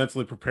 I gotta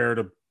mentally prepare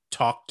to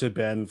talk to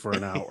Ben for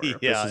an hour.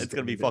 Yeah, it's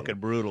gonna be fucking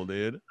brutal,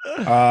 dude.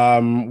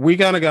 We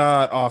kind of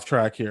got off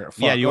track here. Fuck.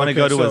 Yeah, you want to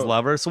go to his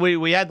lover? So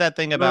we had that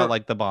thing about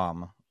like the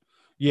bomb.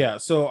 Yeah,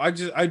 so I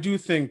do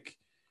think,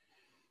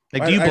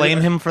 like, do you blame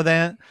him for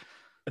that?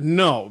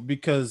 No,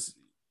 because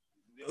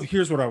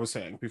here's what I was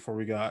saying before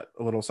we got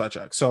a little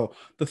sidetracked. So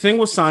the thing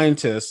with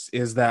scientists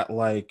is that,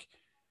 like,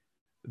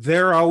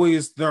 they're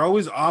always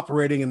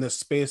operating in this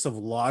space of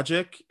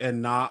logic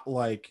and not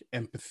like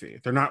empathy.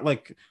 They're not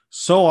like,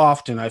 so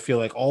often I feel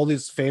like all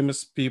these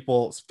famous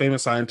people,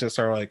 famous scientists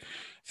are like,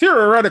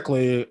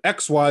 theoretically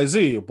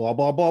XYZ blah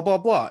blah blah blah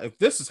blah, if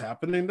this is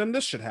happening then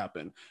this should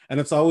happen, and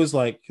it's always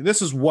like,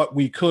 this is what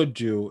we could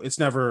do. It's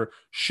never,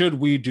 should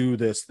we do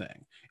this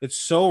thing. It's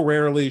so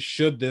rarely,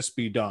 should this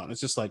be done.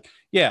 It's just like,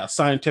 yeah,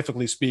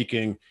 scientifically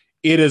speaking,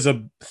 it is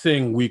a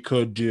thing we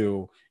could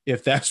do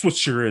if that's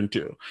what you're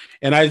into.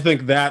 And I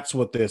think that's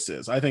what this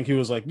is. I think he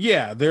was like,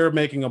 yeah, they're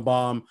making a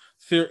bomb.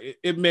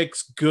 It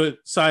makes good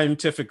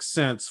scientific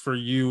sense for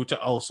you to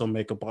also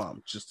make a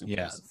bomb, just in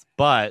case.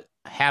 But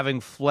having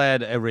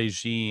fled a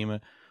regime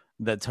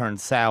that turned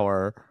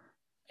sour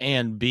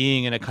and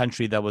being in a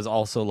country that was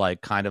also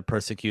like kind of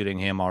persecuting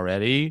him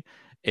already,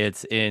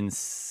 it's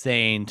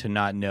insane to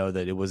not know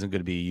that it wasn't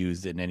going to be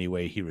used in any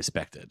way he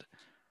respected.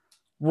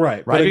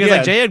 Right. Because again,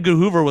 like J. Edgar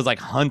Hoover was like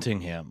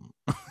hunting him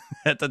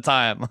at the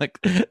time. Like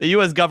the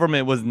U.S.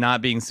 government was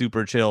not being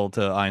super chill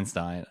to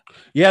Einstein.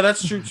 Yeah,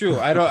 that's true too.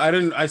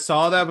 I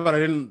saw that, but I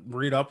didn't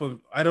read up.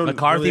 I don't.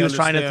 McCarthy really was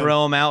trying to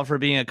throw him out for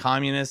being a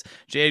communist.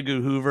 J.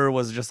 Edgar Hoover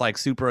was just like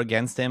super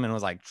against him and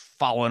was like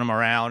following him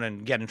around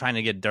and trying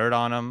to get dirt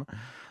on him.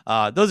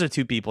 Those are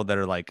two people that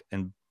are like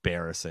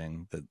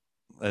embarrassing. That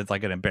it's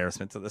like an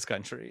embarrassment to this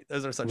country.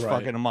 Those are such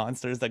fucking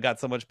monsters that got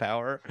so much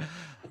power.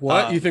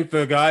 What, you think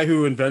the guy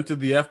who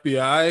invented the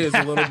FBI is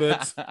a little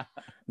bit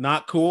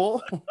not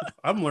cool?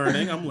 I'm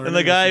learning. And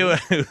the guy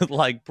who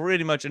like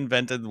pretty much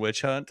invented the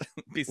witch hunt,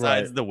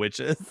 besides the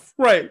witches.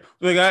 Right.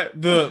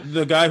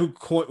 The guy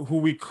who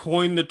we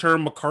coined the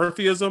term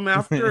McCarthyism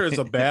after is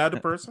a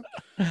bad person.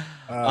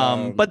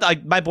 But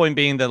like my point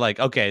being that like,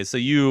 okay, so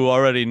you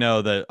already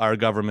know that our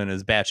government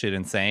is batshit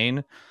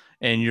insane.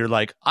 And you're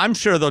like, I'm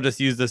sure they'll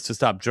just use this to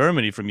stop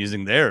Germany from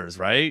using theirs,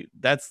 right?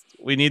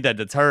 We need that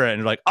deterrent. And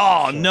you're like,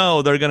 oh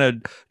no, they're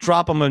gonna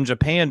drop them in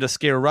Japan to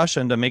scare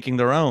Russia into making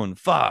their own.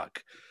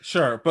 Fuck.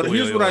 Sure, but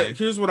here's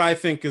what I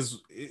think is,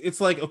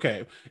 it's like,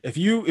 okay, if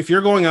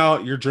you're going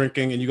out, you're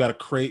drinking, and you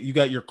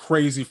got your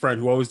crazy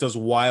friend who always does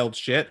wild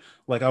shit,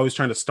 like always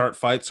trying to start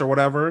fights or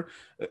whatever.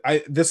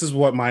 This is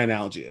what my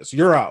analogy is.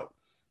 You're out.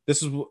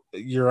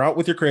 You're out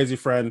with your crazy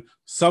friend.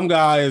 Some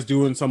guy is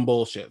doing some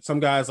bullshit. Some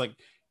guy's like,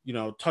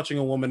 touching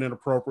a woman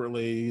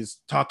inappropriately. He's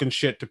talking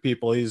shit to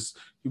people. He's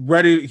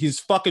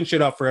fucking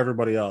shit up for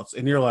everybody else.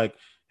 And you're like,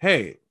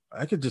 hey,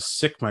 I could just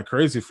sick my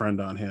crazy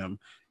friend on him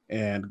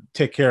and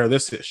take care of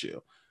this issue.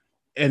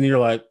 And you're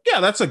like,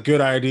 yeah, that's a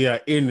good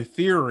idea in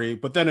theory.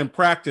 But then in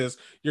practice,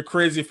 your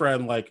crazy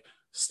friend like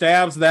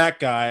stabs that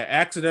guy,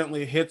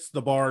 accidentally hits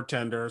the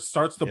bartender,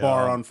 starts the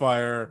bar on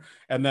fire,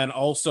 and then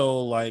also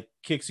like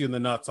kicks you in the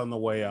nuts on the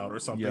way out or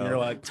something. You're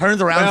like,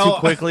 turns around too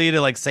quickly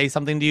to like say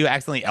something to you,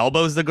 accidentally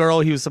elbows the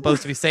girl he was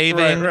supposed to be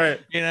saving. right.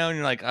 And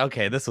you're like,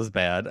 okay, this was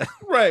bad.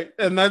 Right.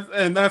 And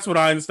that's what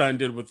Einstein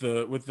did with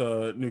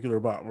the nuclear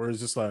bomb, where he's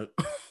just like,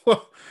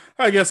 well,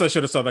 I guess I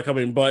should have saw that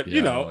coming, but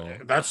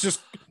that's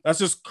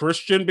just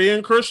Christian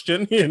being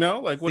Christian,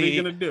 like, what are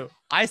you gonna do?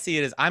 I see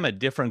it as, I'm a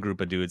different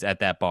group of dudes at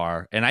that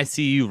bar, and I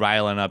see you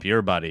riling up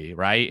your buddy,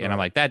 right? And I'm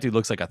like, that dude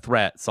looks like a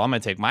threat, so I'm gonna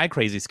take my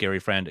crazy scary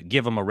friend,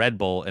 give him a Red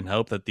Bull, and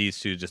hope that these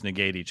two just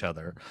negate each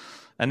other.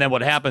 And then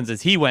what happens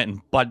is he went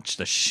and punched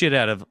the shit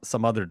out of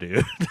some other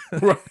dude.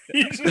 Right.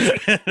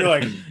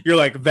 You're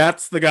like,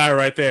 that's the guy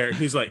right there.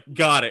 He's like,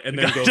 got it, and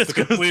then goes the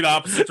complete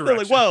opposite direction.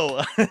 Like,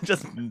 whoa,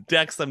 just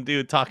decks some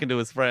dude talking to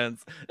his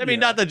friends. I mean,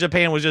 not that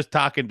Japan was just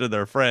talking to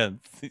their friends.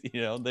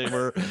 They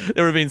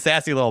were being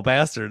sassy little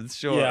bastards.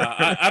 Sure.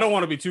 Yeah, I don't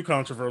want to be too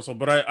controversial,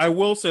 but I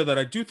will say that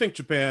I do think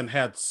Japan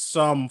had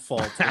some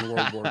fault in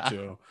World War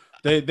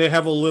II. They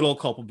have a little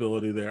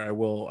culpability there. I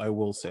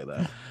will say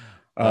that.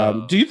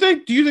 Do you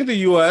think the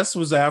U.S.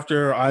 was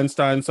after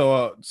Einstein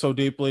so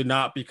deeply,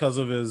 not because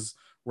of his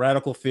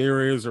radical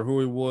theories or who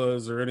he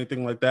was or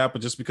anything like that,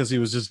 but just because he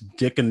was just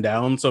dicking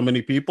down so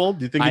many people?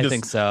 Do you think he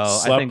think so.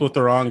 slept with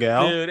the wrong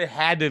gal? Dude, it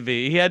had to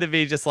be. He had to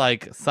be just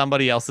like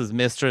somebody else's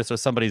mistress or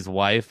somebody's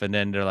wife, and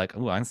then they're like,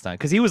 "Oh, Einstein,"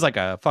 because he was like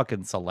a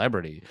fucking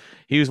celebrity.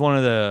 He was one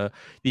of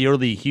the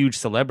early huge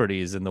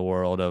celebrities in the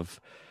world of,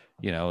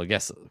 I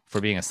guess, for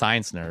being a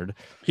science nerd.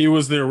 He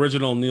was the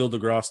original Neil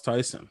deGrasse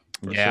Tyson.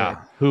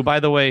 Sure. Who, by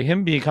the way,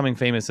 him becoming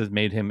famous has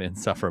made him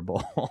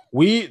insufferable.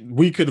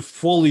 we could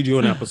fully do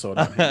an episode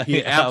on him.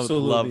 He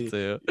absolutely,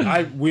 I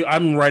would love to.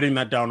 I'm writing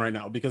that down right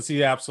now, because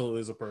he absolutely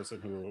is a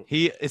person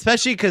who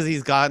especially because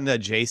he's gotten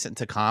adjacent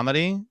to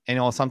comedy, and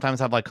he'll sometimes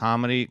have like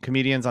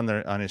comedians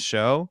on his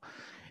show,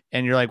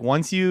 and you're like,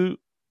 once you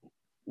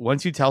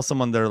tell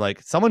someone they're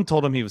like, someone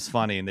told him he was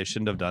funny and they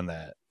shouldn't have done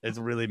that, it's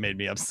really made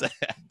me upset.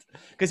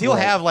 Because he'll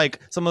have like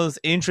some of those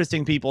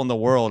interesting people in the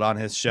world on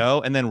his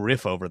show and then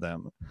riff over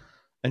them.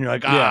 And you're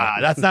like,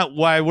 that's not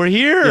why we're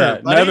here.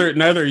 Yeah,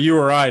 neither you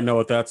or I know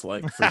what that's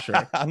like, for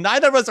sure.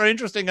 Neither of us are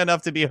interesting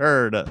enough to be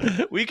heard.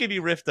 We could be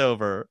riffed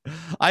over.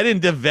 I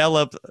didn't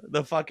develop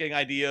the fucking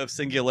idea of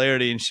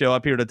singularity and show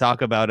up here to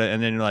talk about it.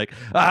 And then you're like,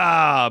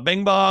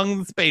 bing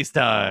bong, space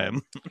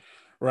time.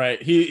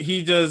 Right.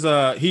 He does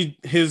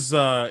his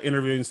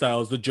interviewing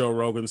style is the Joe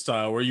Rogan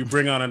style where you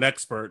bring on an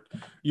expert.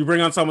 You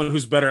bring on someone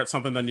who's better at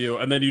something than you,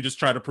 and then you just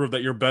try to prove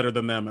that you're better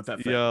than them at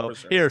that thing, Yo, for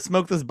sure. here,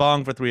 smoke this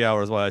bong for 3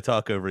 hours while I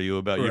talk over you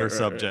about your Right.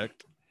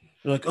 subject.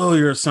 You're like, oh,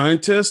 you're a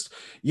scientist?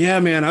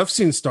 Yeah, man, I've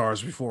seen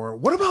stars before.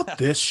 What about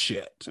this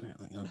shit?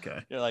 Like,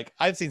 okay. You're like,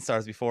 I've seen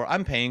stars before.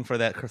 I'm paying for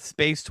that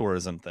space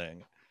tourism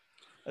thing.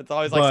 It's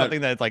always like But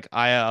something that's like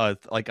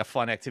a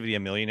fun activity a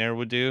millionaire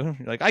would do.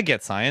 You're like, I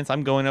get science.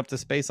 I'm going up to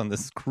space on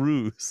this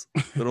cruise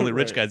that only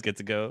rich right. guys get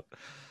to go.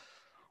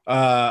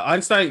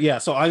 Einstein, yeah,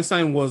 so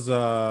Einstein was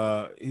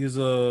he's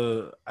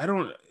a I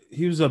don't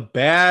he was a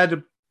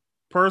bad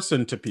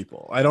person to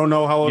people. I don't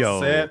know how else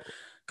to say Yo, it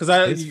because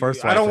I his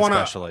first I wife don't want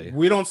to. especially.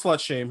 We don't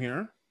slut shame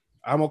here.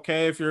 I'm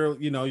okay if you're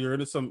you're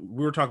into some.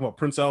 We were talking about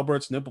Prince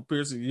Albert's nipple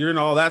piercing. You're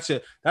into all that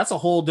shit. That's a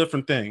whole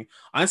different thing.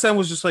 Einstein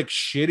was just like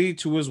shitty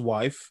to his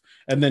wife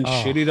and then Oh,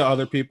 shitty to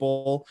other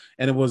people,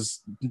 and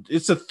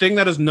it's a thing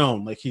that is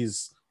known. Like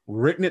he's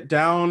written it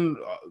down.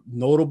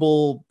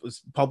 Notable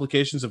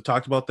publications have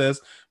talked about this,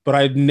 but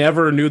I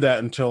never knew that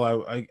until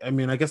I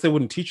mean, I guess they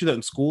wouldn't teach you that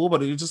in school,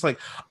 but it's just like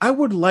I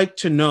would like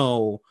to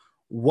know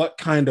what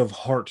kind of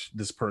heart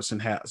this person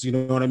has. You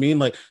know what I mean?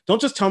 Like, don't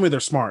just tell me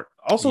they're smart.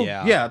 Also,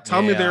 yeah, yeah,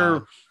 tell me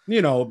yeah.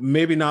 they're,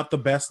 maybe not the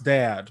best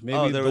dad, Oh,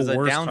 maybe there the was a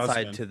worst downside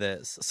husband. to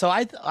this. So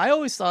I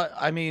always thought,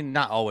 I mean,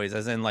 not always,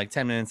 as in like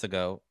 10 minutes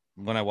ago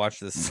when I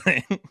watched this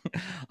thing,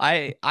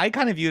 I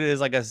kind of viewed it as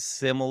like a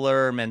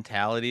similar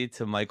mentality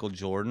to Michael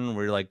Jordan,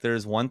 where like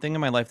there's one thing in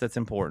my life that's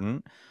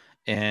important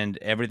and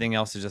everything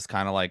else is just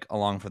kind of like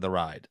along for the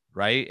ride,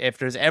 right? If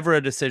there's ever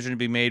a decision to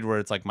be made where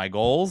it's like my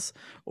goals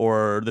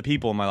or the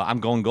people in my life,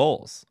 I'm going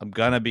goals. I'm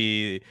gonna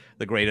be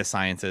the greatest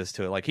scientist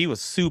to it. Like he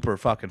was super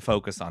fucking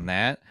focused on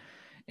that.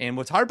 And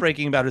what's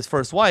heartbreaking about his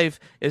first wife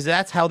is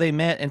that's how they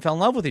met and fell in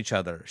love with each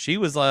other. She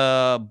was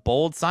a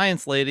bold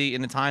science lady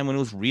in a time when it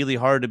was really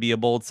hard to be a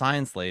bold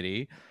science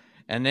lady.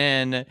 And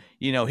then,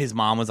 his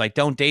mom was like,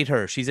 don't date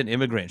her. She's an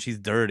immigrant. She's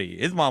dirty.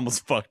 His mom was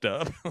fucked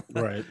up.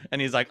 Right.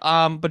 And he's like,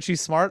 but she's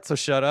smart, so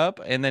shut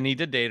up. And then he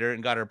did date her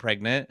and got her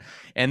pregnant.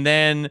 And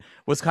then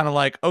was kind of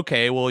like,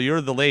 okay, well,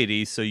 you're the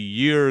lady, so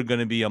you're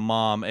going to be a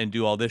mom and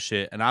do all this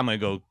shit. And I'm going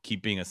to go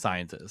keep being a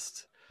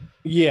scientist.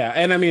 Yeah,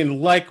 and I mean,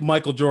 like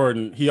Michael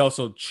Jordan, he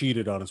also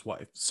cheated on his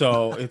wife.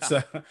 So it's,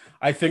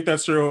 I think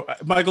that's true.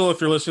 Michael,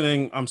 if you're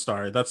listening, I'm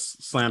sorry,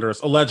 that's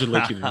slanderous. Allegedly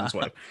cheated on his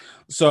wife.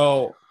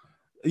 So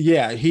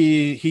yeah,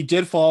 he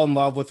did fall in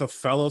love with a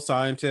fellow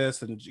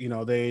scientist, and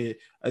they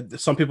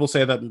some people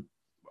say that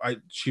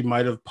she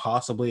might have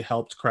possibly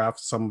helped craft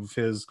some of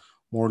his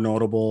more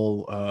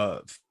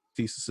notable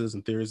theses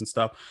and theories and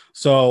stuff.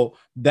 So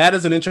that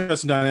is an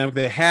interesting dynamic.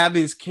 They had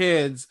these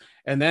kids,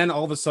 and then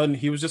all of a sudden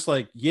he was just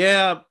like,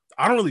 "Yeah,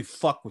 I don't really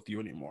fuck with you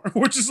anymore,"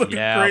 which is like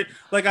Yeah, great.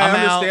 Like I I'm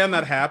out. understand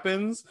that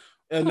happens,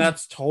 and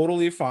that's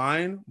totally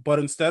fine. But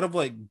instead of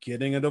like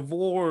getting a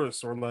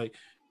divorce or like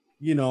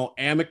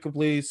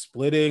amicably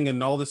splitting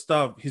and all this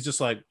stuff, he's just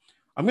like,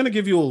 I'm going to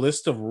give you a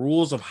list of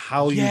rules of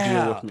how you deal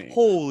Yeah, with me,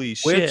 holy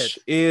shit. which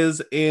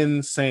is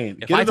insane.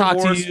 If Get I a talk to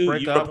divorce, you,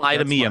 break you up, reply to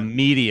that's me fine.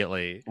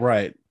 immediately.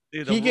 Right.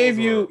 Dude, the He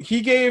rules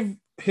gave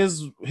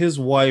were his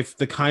wife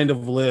the kind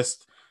of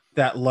list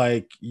that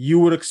like you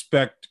would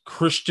expect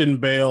Christian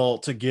Bale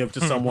to give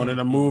to someone in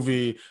a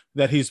movie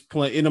that he's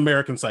playing in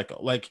American Psycho.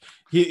 Like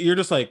you're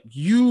just like,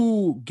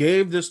 you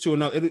gave this to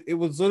another. It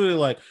was literally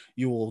like,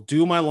 you will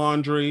do my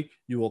laundry,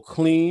 you will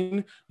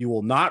clean, you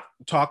will not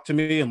talk to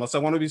me unless I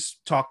want to be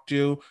talked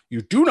to.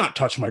 You do not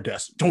touch my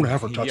desk. Don't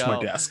ever touch my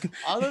Yo, desk.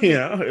 all of these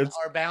Yeah, it's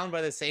are bound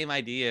by the same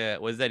idea.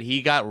 Was that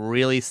he got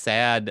really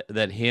sad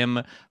that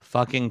him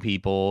fucking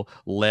people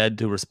led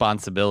to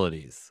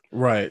responsibilities.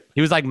 right.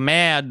 He was like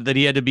mad that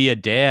he had to be a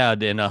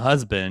dad and a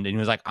husband, and he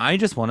was like, I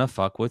just want to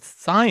fuck with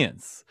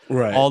science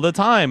Right. all the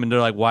time. And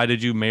they're like, why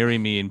did you marry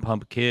me and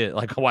pump kid?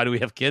 Like, why do we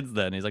have kids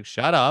then? And he's like,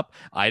 shut up.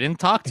 I didn't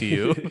talk to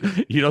you.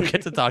 You don't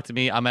get to talk to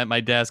me. I'm at my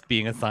desk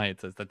being a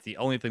scientist. That's the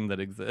only thing that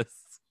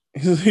exists.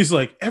 He's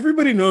like,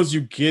 everybody knows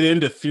you get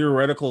into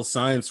theoretical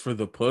science for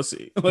the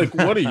pussy. Like,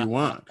 what do you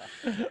want?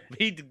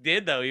 He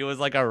did, though. He was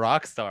like a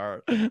rock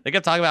star. They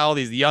kept talking about all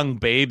these young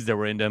babes that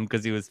were into him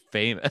because he was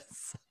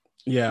famous.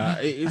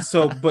 Yeah.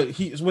 So, but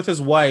he's with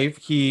his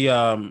wife.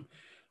 There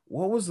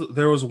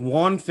was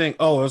one thing.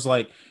 Oh, it was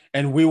like,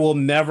 and we will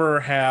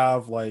never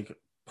have like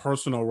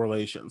personal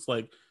relations,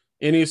 like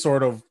any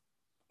sort of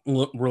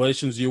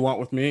relations you want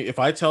with me. If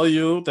I tell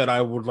you that I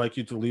would like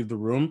you to leave the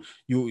room,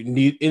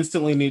 you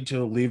instantly need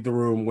to leave the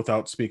room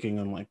without speaking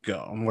and like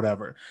go and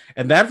whatever.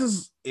 And that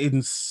is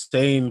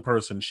insane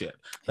person shit.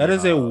 That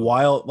is a Yeah.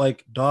 wild,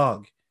 like,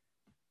 dog.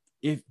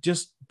 If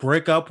just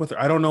break up with her.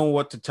 I don't know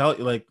what to tell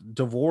you. Like,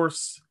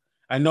 divorce.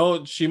 I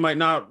know she might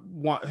not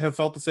have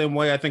felt the same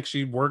way. I think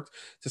she worked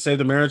to save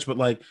the marriage, but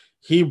like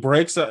he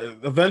breaks.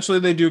 Eventually,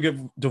 they do get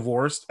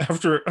divorced.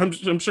 After I'm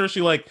sure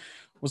she like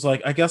was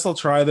like, I guess I'll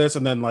try this.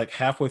 And then like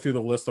halfway through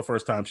the list the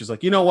first time, she's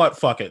like, you know what?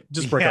 Fuck it.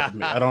 Just break up Yeah. with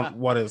me. I don't,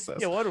 what is Yeah,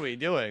 this? what are we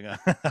doing?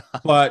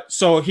 But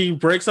so he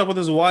breaks up with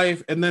his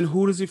wife, and then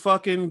who does he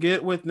fucking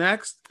get with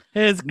next?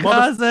 His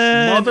cousin.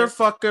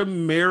 Motherfucker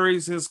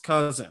marries his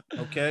cousin.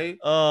 Okay.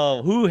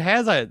 Oh,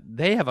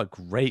 they have a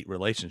great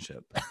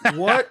relationship.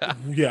 What?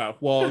 Yeah.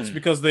 Well, it's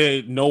because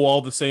they know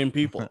all the same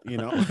people, you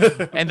know?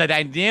 And the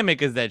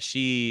dynamic is that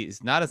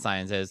she's not a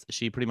scientist.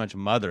 She pretty much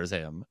mothers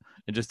him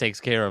and just takes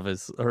care of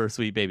her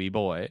sweet baby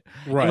boy.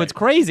 Right. And what's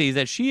crazy is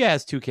that she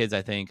has 2 kids,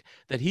 I think,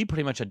 that he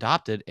pretty much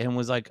adopted and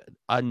was like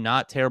a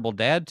not terrible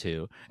dad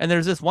to. And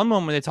there's this one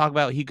moment they talk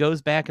about he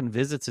goes back and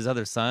visits his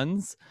other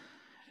sons,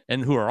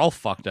 and who are all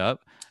fucked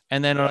up.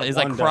 And then is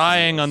like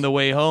crying on the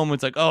way home.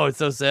 It's like, oh, it's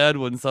so sad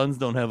when sons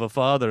don't have a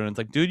father. And it's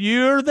like, dude,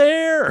 you're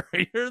there.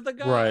 You're the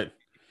guy. Right.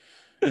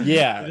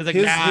 Yeah. It's like,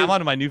 I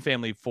wanted my new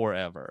family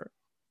forever.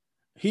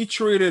 He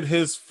treated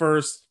his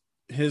first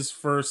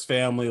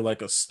family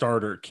like a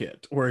starter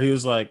kit, where he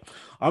was like,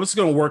 I'm just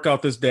gonna work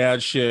out this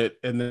dad shit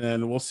and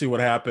then we'll see what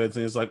happens.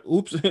 And he's like,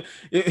 oops.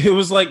 It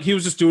was like he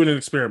was just doing an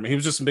experiment. He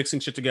was just mixing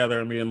shit together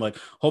and being like,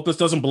 hope this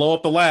doesn't blow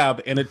up the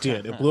lab. And it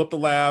did. It blew up the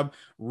lab.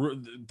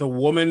 The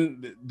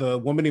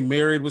woman he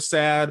married was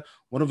sad.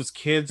 One of his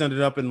kids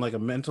ended up in like a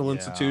mental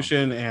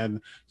institution, and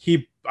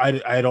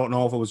I don't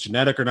know if it was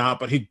genetic or not,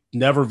 but he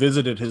never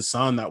visited his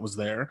son that was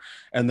there.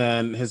 And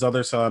then his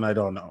other son, I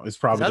don't know. It's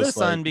probably his other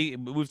son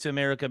moved to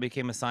America,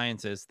 became a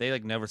scientist. They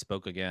like never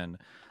spoke again.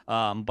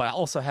 But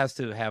also has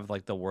to have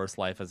like the worst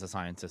life as a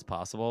scientist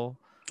possible.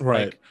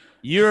 Right. Like,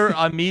 you're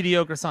a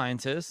mediocre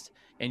scientist,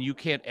 and you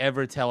can't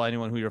ever tell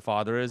anyone who your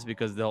father is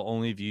because they'll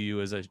only view you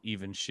as an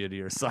even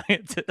shittier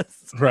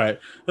scientist. Right.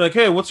 Like,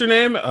 hey, what's your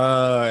name?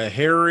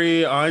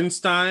 Harry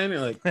Einstein. You're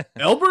like,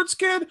 Albert's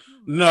kid?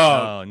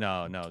 No.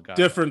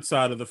 Different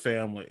side of the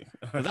family.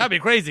 That'd be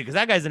crazy because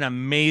that guy's an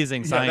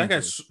amazing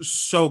scientist. That guy's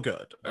so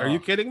good. Are you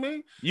kidding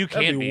me? You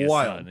can't be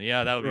wild.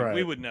 Yeah, that would be. Right.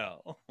 We would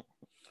know.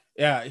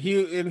 Yeah,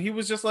 he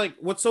was just like,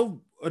 what's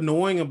so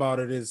annoying about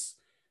it is,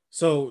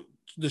 so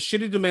the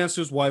shitty demands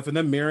to his wife and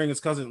then marrying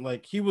his cousin,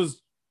 like he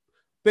was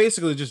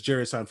basically just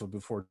Jerry Seinfeld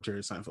before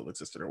Jerry Seinfeld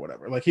existed or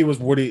whatever. Like he was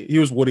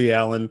Woody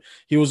Allen.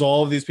 He was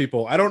all of these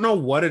people. I don't know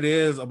what it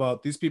is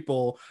about these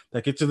people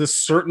that get to this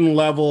certain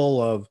level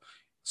of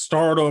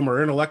stardom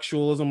or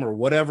intellectualism or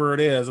whatever it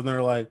is. And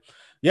they're like,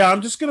 yeah,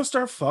 I'm just going to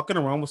start fucking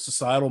around with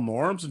societal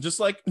norms and just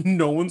like,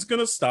 no one's going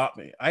to stop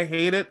me. I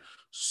hate it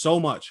so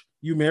much.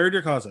 You married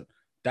your cousin.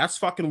 That's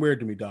fucking weird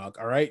to me, dog.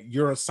 All right.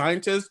 You're a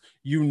scientist.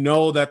 You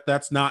know that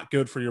that's not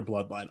good for your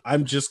bloodline.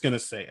 I'm just going to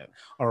say it.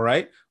 All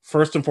right.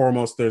 First and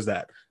foremost, there's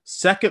that.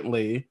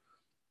 Secondly,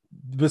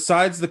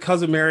 besides the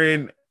cousin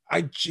marrying,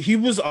 he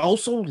was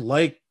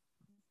like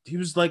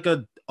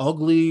a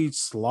ugly,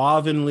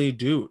 slovenly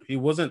dude.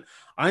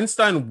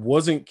 Einstein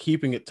wasn't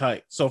keeping it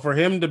tight. So for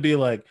him to be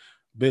like,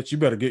 bitch, you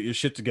better get your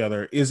shit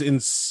together is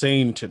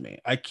insane to me.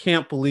 I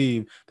can't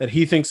believe that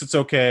he thinks it's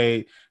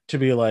okay to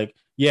be like,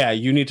 yeah,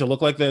 you need to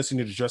look like this, you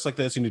need to dress like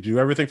this, you need to do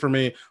everything for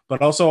me,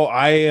 but also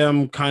I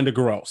am kind of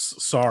gross.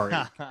 Sorry.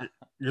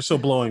 You're still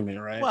blowing me,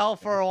 right? Well,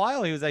 for a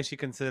while he was actually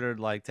considered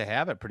like to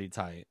have it pretty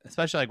tight,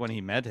 especially like when he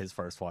met his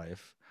first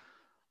wife.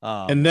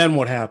 And then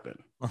what happened?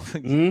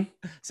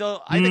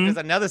 So I think there's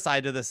another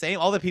side to the same,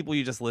 all the people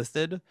you just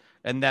listed,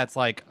 and that's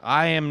like,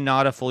 I am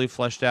not a fully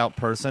fleshed out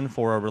person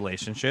for a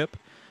relationship.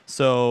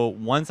 So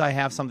once I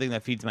have something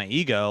that feeds my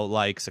ego,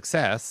 like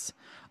success,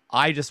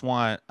 I just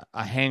want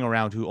a hang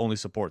around who only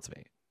supports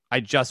me.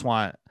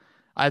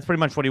 That's pretty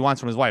much what he wants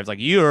from his wife. It's like,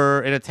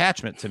 you're an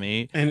attachment to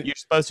me, and you're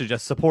supposed to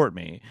just support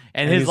me.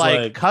 And his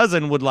like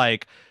cousin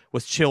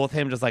was chill with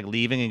him, just like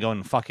leaving and going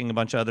and fucking a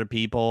bunch of other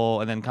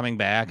people, and then coming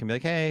back and be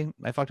like, hey,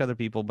 I fucked other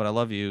people, but I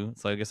love you,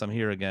 so I guess I'm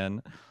here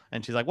again.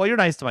 And she's like, well, you're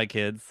nice to my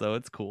kids, so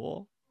it's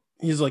cool.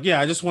 He's like, yeah,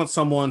 I just want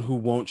someone who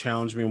won't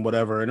challenge me and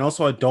whatever. And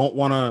also I don't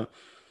want to,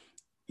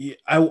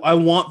 I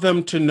want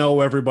them to know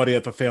everybody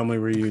at the family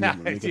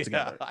reunion when we get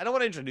together. I don't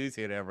want to introduce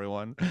you to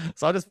everyone,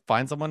 so I'll just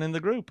find someone in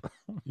the group.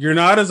 You're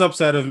not as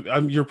upset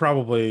you're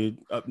probably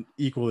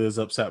equally as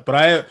upset,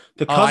 but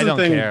the cousin I don't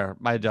thing care.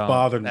 I don't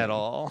bothered me at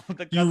all.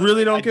 You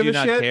really don't give a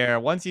shit? Care.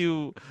 Once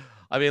you,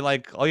 I mean,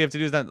 like, all you have to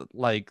do is that,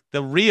 like,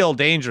 the real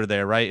danger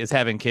there, right, is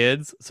having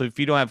kids. So if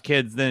you don't have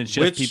kids, then it's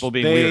just people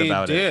being weird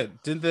about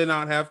it. Didn't they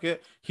not have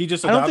kids? He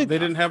just adopted. They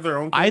didn't have their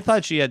own kids? I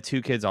thought she had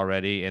 2 kids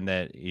already, and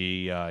that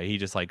he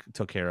just like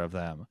took care of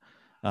them.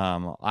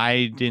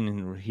 I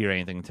didn't hear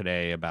anything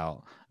today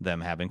about them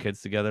having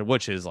kids together,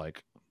 which is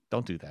like,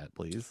 don't do that,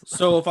 please.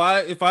 So if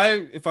I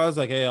was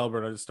like, hey,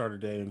 Albert, I just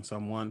started dating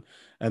someone,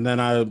 and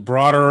then I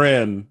brought her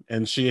in,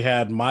 and she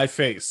had my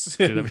face,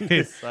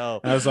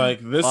 so I was like,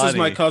 this is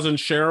my cousin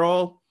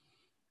Cheryl,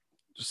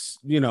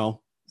 just,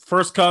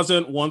 first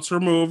cousin once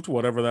removed,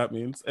 whatever that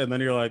means, and then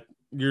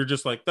you're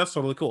just like, that's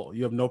totally cool.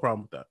 You have no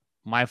problem with that.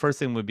 My first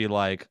thing would be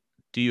like,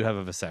 do you have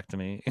a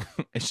vasectomy?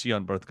 Is she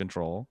on birth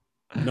control?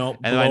 No.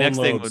 And my next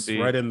thing would be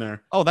right in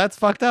there. Oh, that's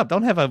fucked up.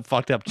 Don't have a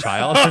fucked up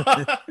child.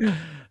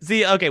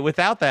 See, okay,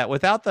 without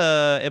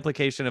the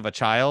implication of a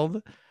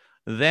child,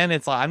 then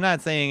it's like, I'm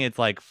not saying it's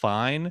like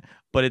fine,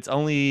 but it's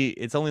only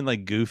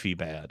like goofy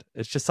bad.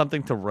 It's just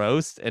something to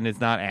roast, and it's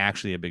not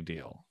actually a big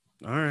deal.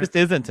 All right. Just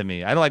isn't to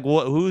me. I don't like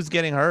who's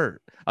getting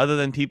hurt other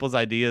than people's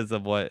ideas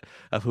of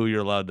who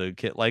you're allowed to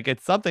kid. Like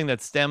it's something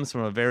that stems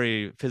from a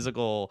very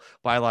physical,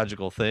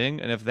 biological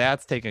thing, and if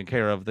that's taken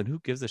care of, then who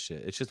gives a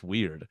shit? It's just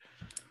weird.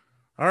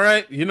 All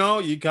right, you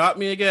got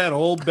me again.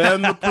 Old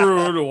Ben the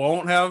prude who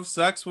won't have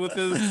sex with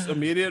his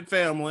immediate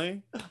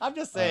family. I'm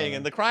just saying,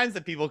 and the crimes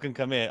that people can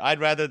commit,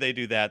 I'd rather they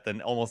do that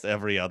than almost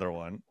every other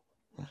one.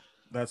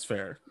 That's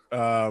fair.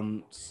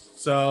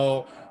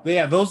 So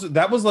yeah,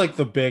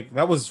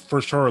 that was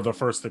for sure the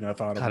first thing I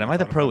thought of. God, am I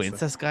the pro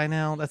incest guy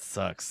now? That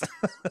sucks.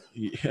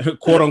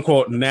 Quote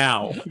unquote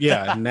now.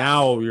 Yeah,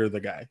 now you're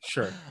the guy.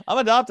 Sure. I'm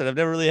adopted. I've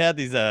never really had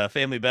these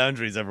family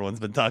boundaries everyone's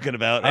been talking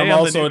about. I'm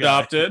also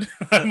adopted.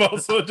 I'm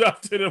also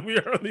adopted, and we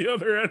are on the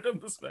other end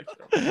of the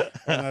spectrum. And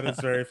that is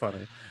very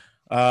funny.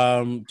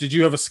 Did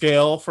you have a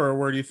scale for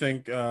where do you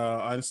think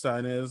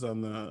Einstein is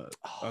on the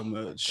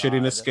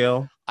shittiness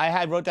scale?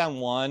 I wrote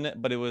down 1,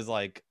 but it was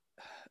like,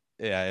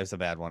 yeah, it was a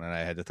bad one, and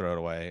I had to throw it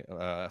away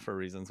for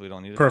reasons we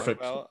don't need to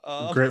Perfect. talk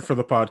about. Great for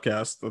the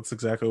podcast. That's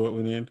exactly what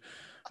we need.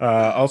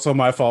 Also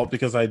my fault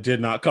because I did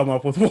not come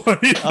up with one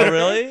either. Oh,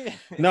 really?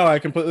 No, I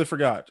completely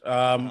forgot.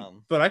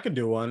 But I can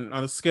do one.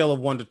 On a scale of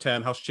 1 to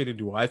 10, how shitty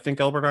do I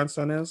think Albert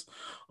Einstein is?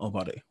 Oh,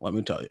 buddy, let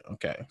me tell you.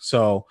 Okay.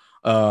 So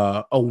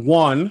a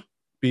 1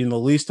 being the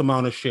least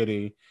amount of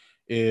shitty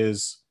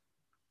is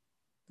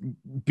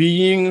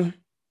being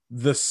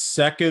the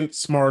second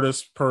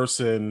smartest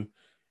person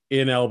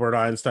in Albert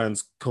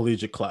Einstein's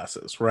collegiate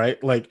classes,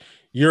 right? Like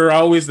you're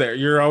always there.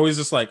 You're always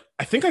just like,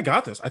 I think I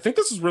got this. I think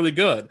this is really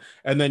good.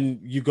 And then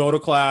you go to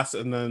class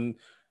and then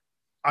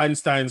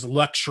Einstein's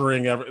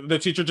lecturing. The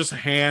teacher just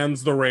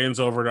hands the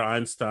reins over to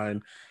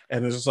Einstein.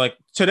 And it's just like,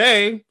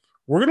 today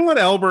we're going to let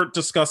Albert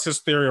discuss his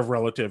theory of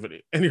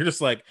relativity. And you're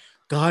just like,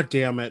 God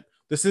damn it.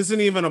 This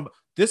isn't even a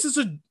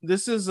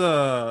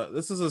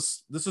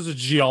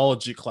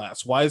geology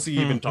class. Why is he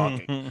even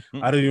talking?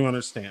 I don't even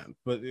understand.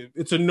 But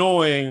it's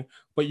annoying.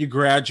 But you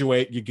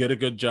graduate, you get a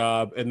good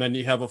job, and then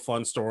you have a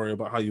fun story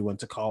about how you went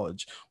to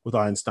college with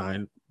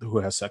Einstein, who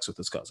has sex with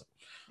his cousin.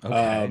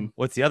 Okay.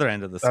 What's the other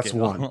end of the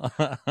scale?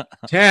 That's 1.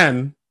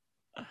 10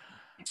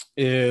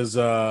 is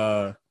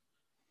the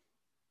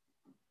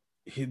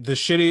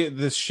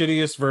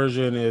shittiest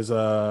version is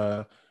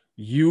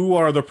you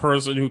are the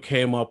person who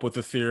came up with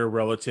the theory of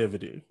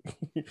relativity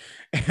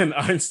and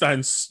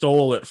Einstein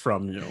stole it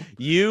from you.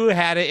 You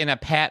had it in a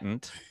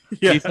patent.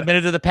 Yeah. He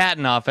submitted to the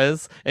patent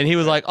office and he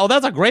was like, oh,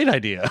 that's a great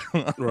idea.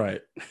 Right.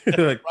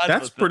 Like,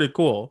 that's pretty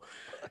cool.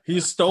 He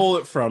stole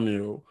it from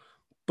you,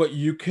 but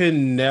you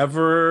can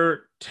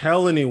never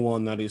tell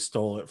anyone that he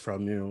stole it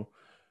from you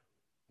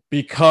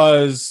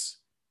because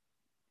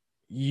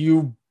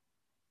you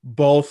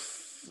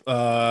both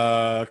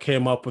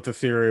came up with the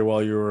theory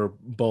while you were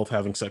both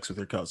having sex with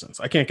your cousins.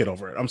 I can't get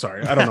over it. I'm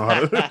sorry. I don't know how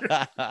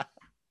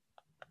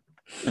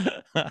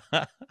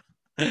to.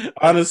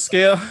 On a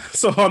scale,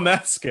 so on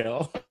that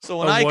scale. So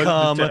when I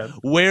come,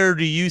 where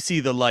do you see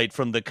the light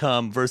from the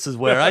cum versus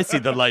where I see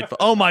the light from?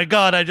 Oh my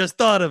God, I just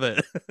thought of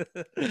it.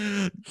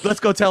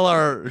 Let's go tell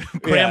our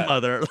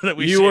grandmother that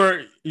you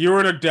were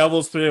in a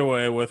devil's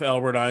three-way with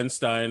Albert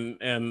Einstein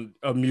and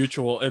a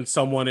mutual and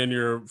someone in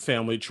your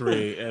family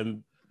tree,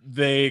 and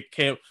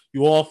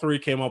you all three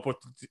came up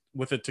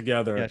with it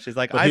together. Yeah, she's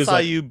like, I saw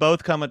you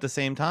both come at the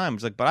same time.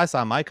 She's like, but I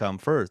saw my cum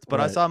first. But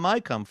right. I saw my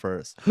cum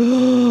first.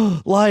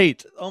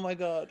 Light. Oh my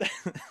God.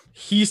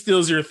 He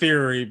steals your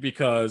theory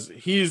because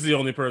he's the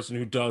only person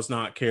who does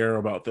not care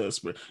about this.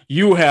 But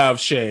you have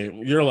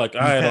shame. You're like,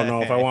 I don't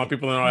know if I want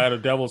people to know I had a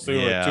devil's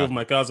theory with 2 of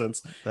my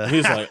cousins. And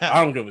he's like,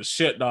 I don't give a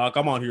shit, doc.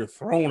 I'm on here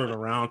throwing it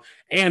around,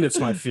 and it's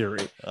my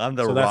theory. I'm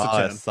the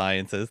rawest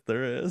scientist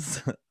there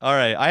is. All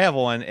right, I have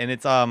one, and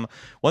it's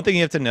one thing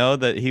you have to know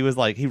that he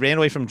ran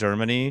away from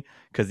Germany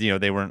because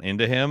they weren't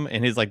into him,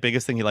 and his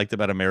biggest thing he liked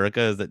about America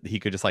is that he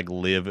could just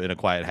live in a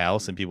quiet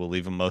house and people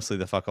leave him mostly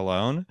the fuck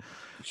alone.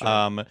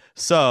 Sure.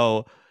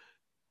 So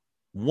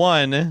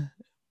 1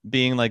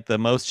 being the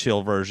most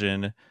chill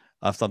version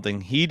of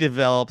something he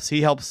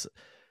helps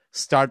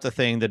start the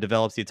thing that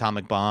develops the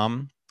atomic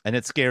bomb, and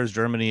it scares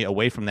Germany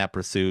away from that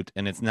pursuit,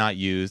 and it's not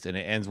used, and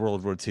it ends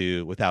World War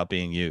II without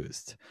being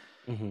used.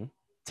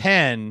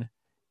 10,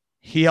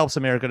 he helps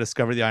America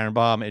discover the iron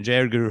bomb, and J.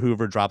 Edgar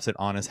Hoover drops it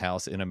on his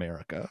house in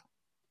America.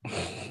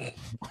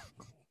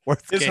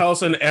 His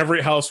house and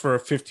every house for a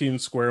 15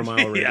 square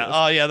mile radius. Yeah.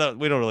 Oh, yeah.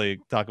 We don't really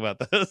talk about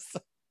this.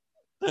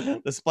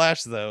 The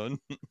splash zone.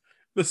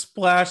 The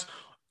splash.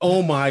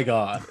 Oh my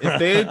God!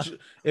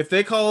 If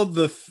they called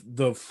the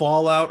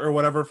fallout or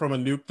whatever from a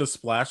nuke the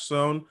splash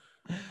zone,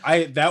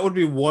 that would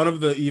be one of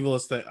the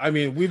evilest things. I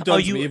mean, we've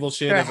done some evil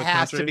shit as a country. There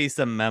has to be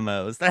some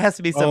memos. There has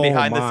to be some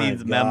behind the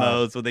scenes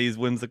memos where they use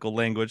whimsical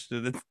language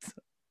to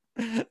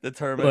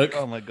determine.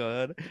 Oh my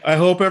God! I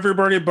hope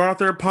everybody brought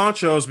their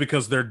ponchos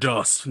because they're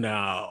dust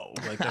now.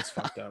 That's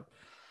fucked up.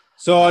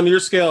 So on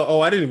your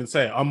scale, I didn't even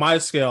say it. On my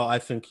scale, I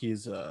think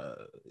he's a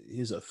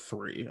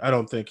 3. I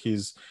don't think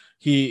he's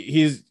a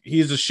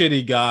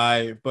shitty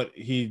guy, but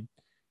he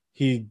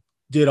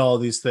did all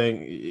these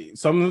things.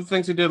 Some of the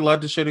things he did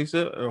led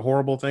to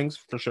horrible things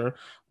for sure.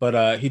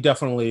 But he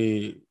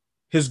definitely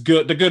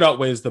the good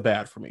outweighs the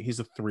bad for me.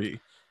 He's a 3.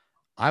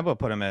 I would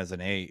put him as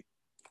an 8.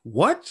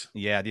 What?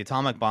 Yeah, the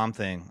atomic bomb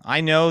thing.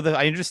 I know that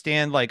I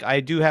understand. Like, I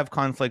do have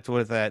conflict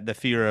with that, the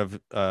fear of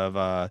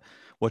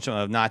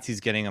Nazis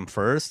getting them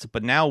first.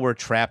 But now we're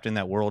trapped in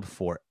that world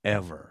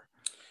forever.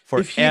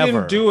 If he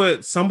didn't do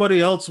it,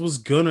 somebody else was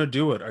gonna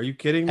do it. Are you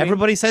kidding me?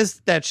 Everybody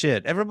says that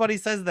shit. Everybody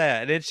says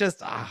that, and it's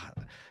just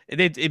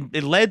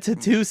it led to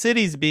 2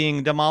 cities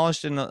being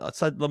demolished in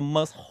the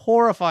most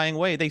horrifying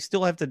way. They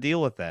still have to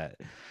deal with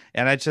that,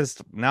 and I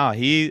just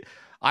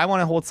I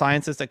want to hold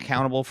scientists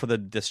accountable for the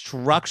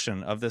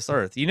destruction of this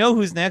earth. You know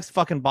who's next?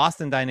 Fucking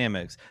Boston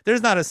Dynamics.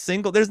 There's nothing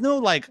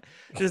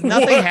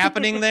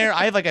happening there.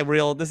 I have like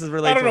this is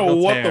related. I don't know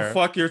what the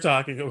fuck you're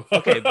talking about.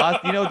 Okay,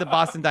 you know what the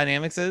Boston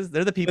Dynamics is?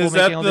 They're the people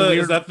making all the weird.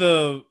 Is that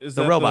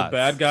the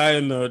bad guy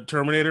in the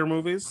Terminator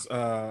movies?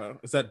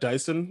 Is that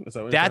Dyson? Is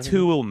that that's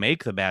who will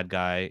make the bad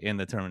guy in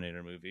the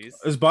Terminator movies?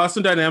 Is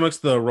Boston Dynamics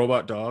the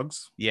robot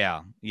dogs?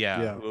 Yeah.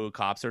 Who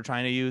cops are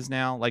trying to use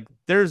now? Like,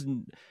 there's.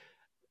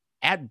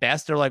 At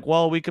best, they're like,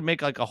 well, we could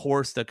make like a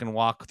horse that can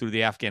walk through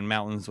the Afghan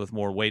mountains with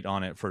more weight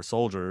on it for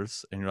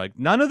soldiers. And you're like,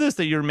 none of this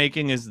that you're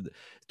making is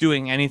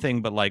doing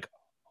anything but like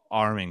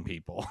arming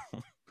people.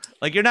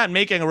 Like, you're not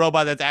making a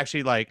robot that's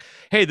actually like,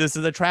 hey, this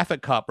is a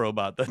traffic cop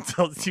robot that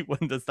tells you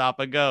when to stop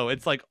and go.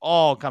 It's like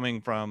all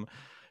coming from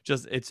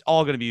it's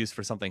all going to be used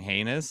for something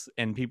heinous.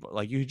 And people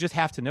like, you just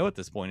have to know at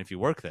this point, if you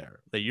work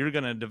there, that you're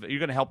going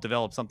to help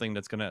develop something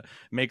that's going to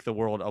make the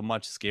world a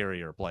much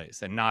scarier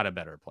place and not a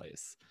better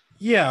place.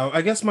 Yeah,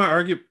 I guess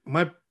I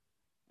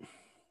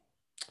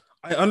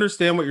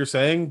understand what you're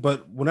saying,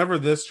 but whenever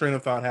this train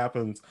of thought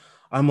happens,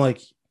 I'm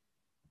like,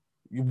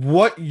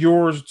 what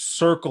you're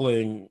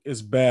circling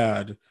is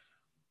bad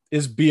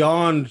is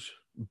beyond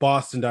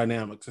Boston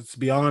Dynamics. It's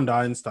beyond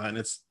Einstein.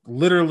 It's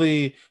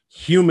literally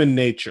human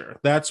nature.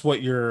 That's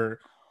what you're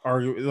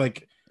arguing.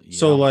 Like, yeah.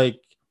 So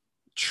like,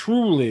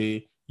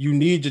 truly, you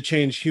need to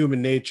change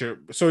human nature.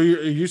 So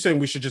you're saying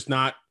we should just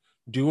not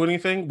do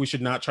anything? We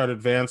should not try to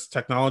advance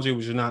technology.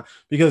 We should not,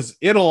 because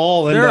it'll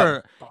all end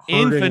up hurting.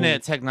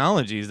 Infinite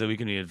technologies that we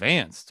can be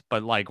advanced,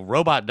 but like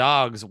robot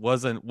dogs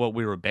wasn't what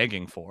we were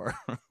begging for.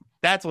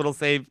 That's what'll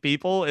save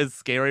people, is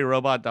scary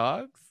robot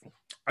dogs.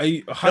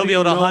 They'll be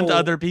able to hunt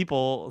other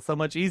people so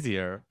much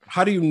easier.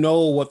 How do you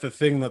know what the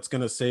thing that's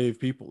going to save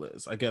people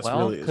is? I guess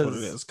really is what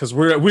it is, because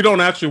we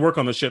don't actually work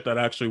on the shit that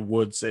actually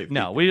would save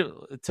people.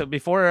 No,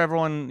 before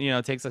everyone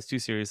takes us too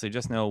seriously,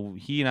 just know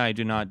he and I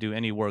do not do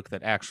any work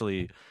that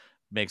actually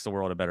makes the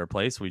world a better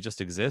place. We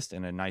just exist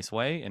in a nice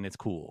way, and it's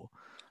cool.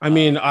 I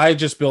mean, I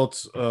just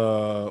built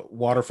a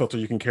water filter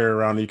you can carry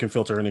around. You can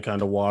filter any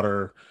kind of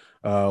water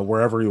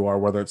wherever you are,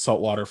 whether it's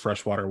salt water,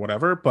 fresh water,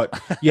 whatever. But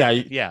yeah,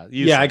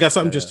 I guess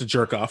I'm just a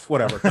jerk off.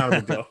 Whatever, not a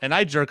big deal. And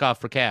I jerk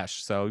off for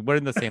cash, so we're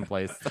in the same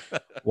place.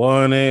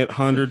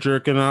 1-800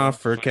 jerking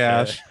off for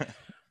cash.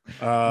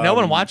 No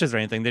one watches or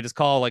anything. They just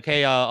call like,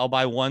 hey, I'll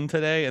buy one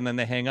today, and then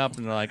they hang up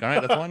and they're like, all right,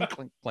 that's one.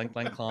 Clink, clink,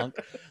 clink, clunk.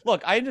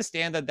 Look, I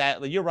understand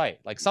that you're right.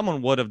 Like,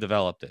 someone would have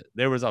developed it.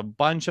 There was a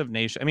bunch of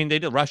nations. I mean,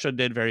 Russia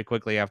did very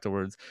quickly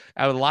afterwards.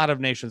 A lot of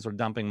nations were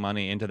dumping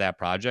money into that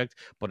project,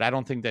 but I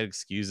don't think that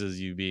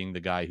excuses you being the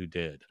guy who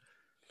did.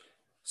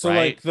 So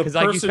right? Like, because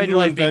like, you spend your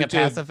life being a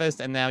pacifist,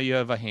 and now you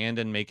have a hand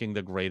in making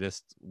the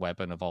greatest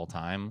weapon of all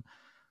time.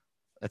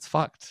 That's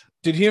fucked.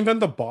 Did he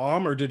invent the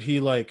bomb, or did he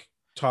like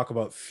talk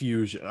about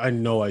fusion? I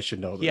know I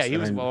should know this. Yeah, he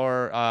was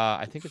more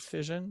I think it's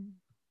fission.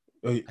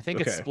 I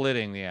think it's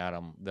splitting the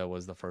atom that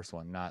was the first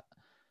one, not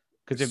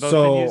because they've both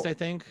been used, I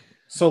think.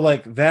 So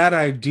like that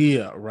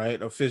idea,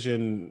 right, of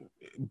fission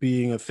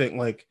being a thing,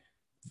 like,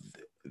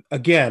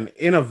 again,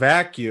 in a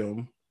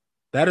vacuum,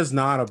 that is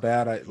not a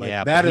bad idea.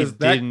 Like, that could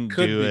be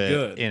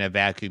good in a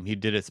vacuum. He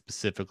did it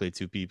specifically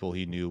to people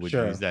he knew would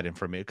use that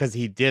information, because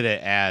he did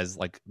it as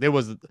like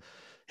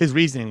his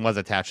reasoning was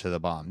attached to the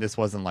bomb. This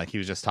wasn't like he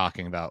was just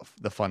talking about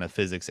the fun of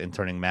physics and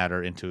turning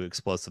matter into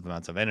explosive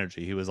amounts of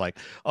energy. He was like,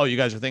 oh, you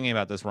guys are thinking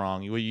about this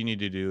wrong. What you need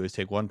to do is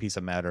take one piece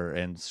of matter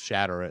and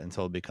shatter it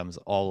until it becomes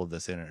all of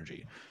this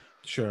energy.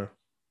 Sure.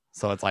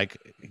 So it's like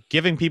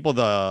giving people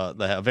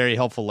the very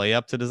helpful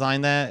layup to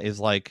design that is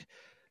like,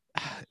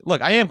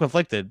 look, I am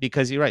conflicted,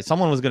 because you're right.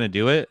 Someone was going to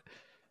do it,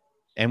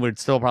 and we'd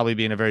still probably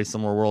be in a very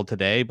similar world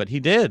today, but he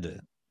did.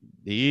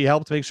 He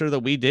helped make sure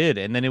that we did,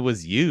 and then it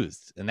was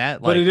used, and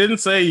that. But he didn't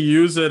say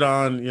use it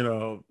on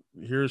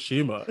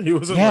Hiroshima. He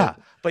wasn't. Yeah,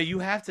 but you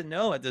have to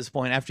know at this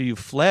point, after you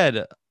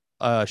fled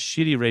a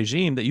shitty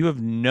regime, that you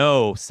have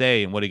no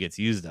say in what it gets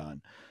used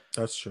on.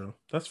 That's true.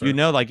 That's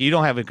fair. Like, you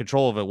don't have a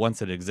control of it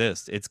once it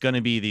exists. It's going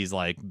to be these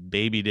like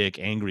baby dick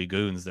angry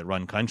goons that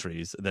run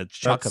countries that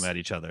chuck them at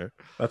each other.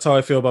 That's how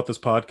I feel about this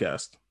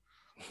podcast.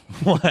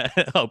 What?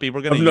 Oh, people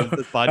are going to use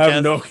this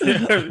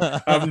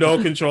podcast? I have no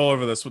control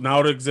over this. Now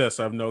it exists.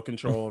 I have no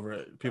control over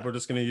it. People are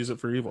just going to use it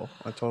for evil.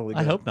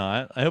 I hope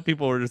not. I hope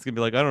people are just going to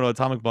be like, I don't know,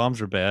 atomic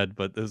bombs are bad,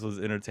 but this was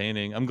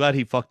entertaining. I'm glad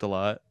he fucked a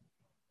lot.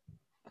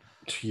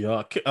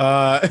 Yuck.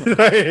 I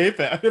hate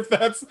that. If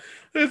that's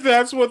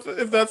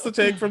the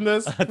take from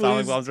this, Atomic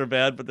please bombs are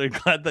bad, but they're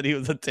glad that he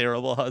was a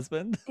terrible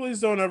husband. please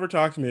don't ever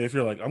talk to me if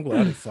you're like, I'm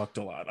glad he fucked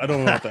a lot. I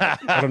don't want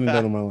that. I don't need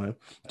that in my life.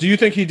 Do you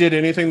think he did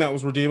anything that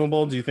was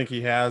redeemable? Do you think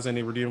he has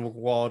any redeemable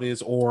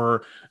qualities,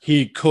 or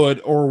he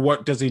could, or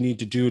what does he need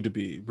to do to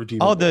be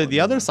redeemable? Oh, the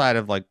other side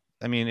of like,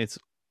 I mean, it's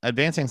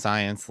advancing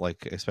science,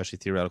 like especially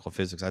theoretical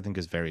physics. I think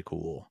is very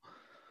cool.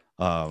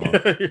 You're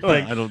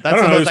like, I don't. I That's don't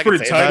the know. most He's I can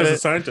pretty say tight about as a it.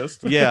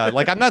 scientist. Yeah,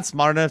 like I'm not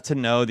smart enough to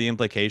know the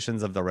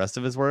implications of the rest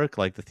of his work,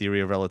 like the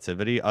theory of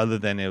relativity, other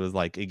than it was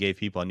like it gave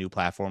people a new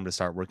platform to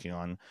start working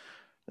on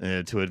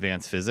to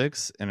advance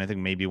physics. And I think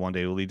maybe one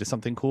day it will lead to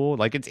something cool.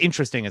 Like it's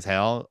interesting as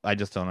hell. I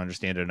just don't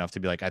understand it enough to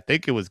be like, I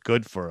think it was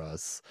good for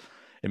us.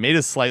 It made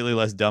us slightly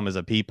less dumb as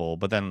a people,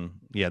 but then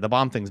yeah, the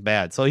bomb thing's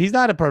bad. So he's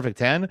not a perfect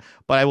 10,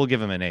 but I will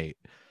give him an 8.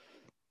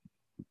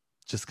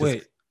 Just because.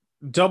 Wait,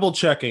 double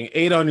checking.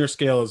 8 on your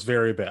scale is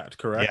very bad,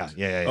 correct?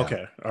 Yeah.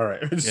 Okay, all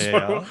right.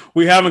 Yeah.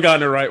 We haven't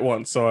gotten it right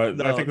once, so I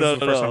No, think this is no,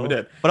 the first time we no.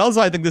 did. But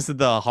also, I think this is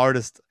the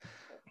hardest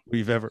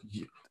we've ever.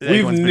 We've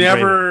Anyone's been graded.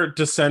 never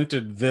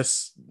dissented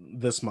this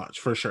much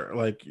for sure.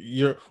 Like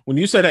you're when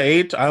you said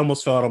 8, I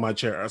almost fell out of my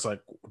chair. I was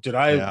like, did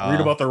I read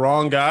Yeah. about the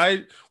wrong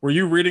guy? Were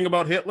you reading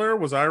about Hitler?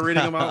 Was I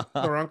reading about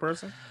the wrong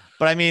person?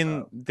 But I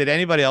mean, did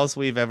anybody else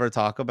we've ever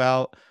talked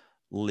about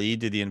lead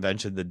to the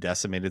invention that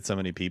decimated so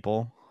many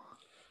people?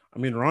 I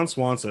mean, Ron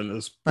Swanson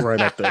is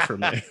right up there for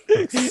me.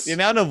 The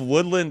amount of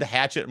woodland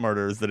hatchet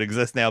murders that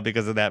exist now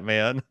because of that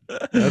man.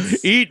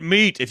 That's- Eat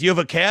meat. If you have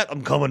a cat,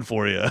 I'm coming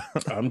for you.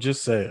 I'm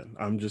just saying.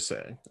 I'm just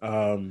saying.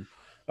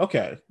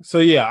 Okay. So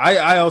yeah,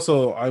 I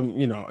also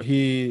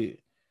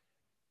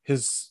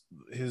his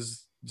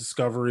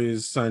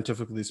discoveries,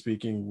 scientifically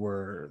speaking,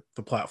 were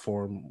the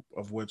platform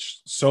of which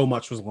so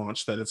much was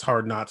launched that it's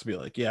hard not to be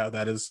like, yeah,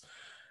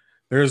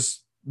 there's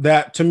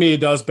that to me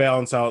does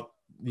balance out,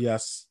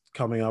 yes,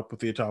 coming up with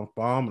the atomic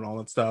bomb and all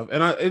that stuff.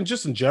 And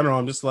just in general,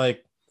 I'm just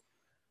like,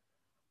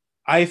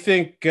 I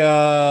think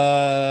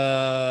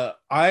I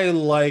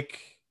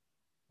like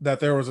that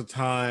there was a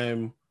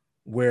time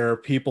where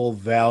people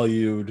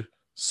valued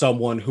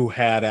someone who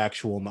had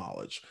actual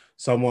knowledge.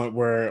 Someone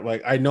where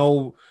like I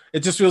know it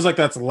just feels like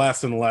that's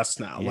less and less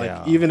now. Yeah.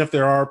 Like even if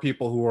there are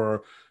people who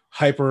are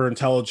hyper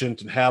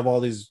intelligent and have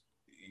all these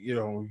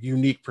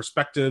unique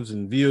perspectives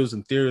and views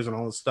and theories and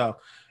all this stuff,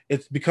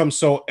 it's become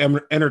so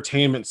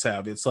entertainment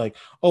savvy. It's like,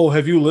 oh,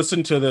 have you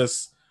listened to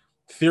this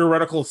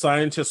theoretical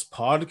scientist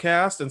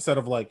podcast, instead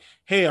of like,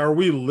 hey, are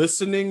we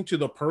listening to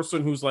the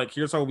person who's like,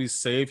 here's how we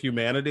save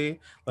humanity?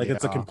 Like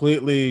it's a Yeah.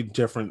 completely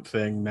different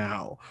thing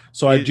now.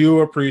 So I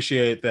do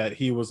appreciate that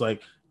he was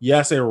like,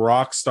 yes, a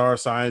rock star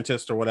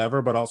scientist or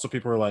whatever, but also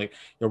people are like,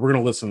 yeah, we're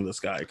gonna listen to this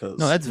guy because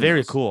No, that's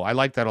very cool. I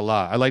like that a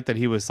lot. I like that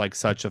he was like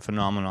such a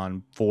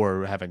phenomenon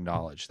for having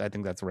knowledge. I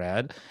think that's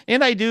rad.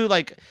 And I do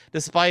like,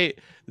 despite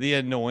the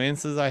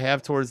annoyances I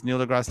have towards Neil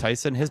deGrasse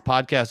Tyson, his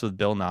podcast with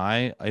Bill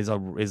Nye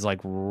is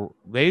like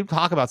they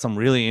talk about some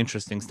really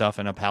interesting stuff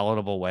in a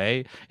palatable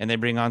way, and they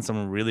bring on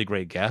some really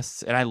great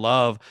guests. And I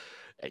love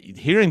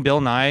hearing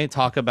Bill Nye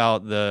talk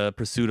about the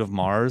pursuit of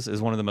Mars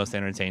is one of the most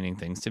entertaining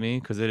things to me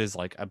because it is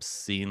like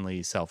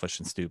obscenely selfish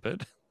and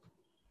stupid.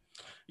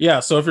 Yeah,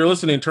 so if you're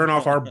listening, turn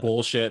off our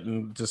bullshit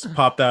and just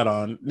pop that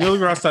on. Neil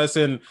deGrasse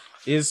Tyson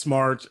is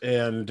smart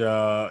and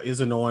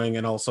is annoying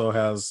and also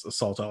has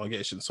assault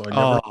allegations. So I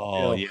never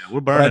yeah,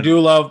 we're burning. But I do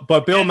love,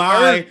 but Bill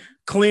Nye,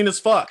 clean as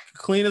fuck.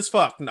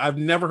 I've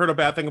never heard a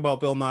bad thing about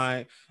Bill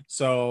Nye.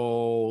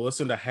 So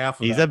listen to half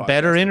of He's a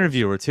better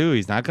interviewer too.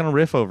 He's not going to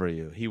riff over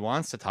you. He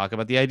wants to talk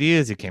about the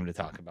ideas you came to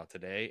talk about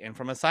today. And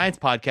from a science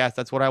podcast,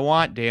 that's what I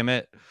want, damn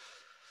it.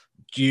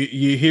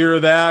 You hear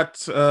that?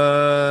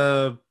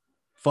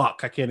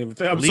 Fuck, I can't even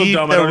think. I'm so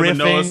dumb. I don't even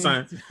know a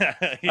science.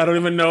 I don't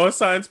even know a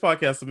science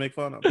podcast to make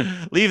fun of.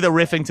 Leave the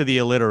riffing to the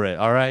illiterate,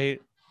 all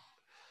right?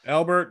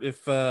 Albert,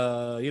 if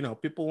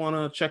people want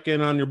to check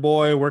in on your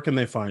boy, where can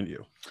they find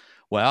you?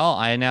 Well,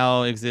 I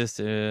now exist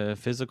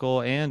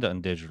physical and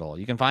on digital.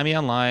 You can find me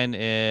online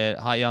at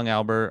Hot Young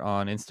Albert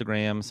on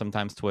Instagram,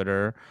 sometimes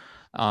Twitter.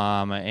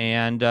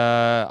 And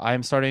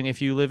I'm starting,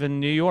 if you live in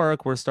New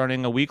York, we're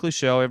starting a weekly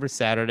show every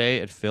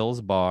Saturday at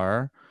Phil's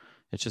Bar.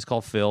 It's just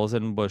called Phil's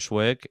in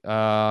Bushwick.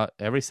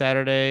 Every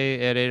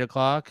Saturday at 8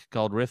 o'clock,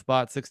 called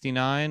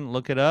RiffBot69.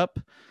 Look it up.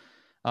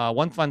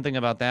 One fun thing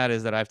about that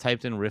is that I've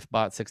typed in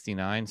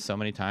RiffBot69 so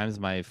many times.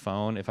 My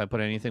phone, if I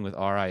put anything with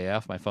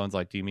RIF, my phone's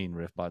like, do you mean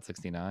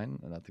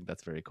RiffBot69? And I think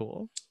that's very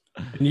cool.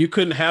 And you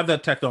couldn't have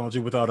that technology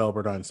without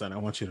Albert Einstein. I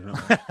want you to know.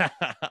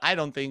 I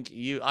don't think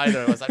you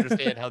either of us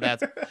understand how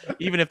that's,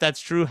 even if that's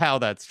true, how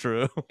that's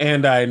true.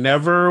 And I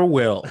never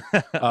will.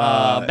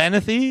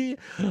 Benethy,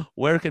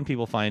 where can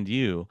people find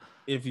you?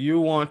 If you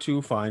want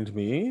to find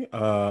me,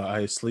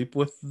 I sleep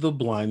with the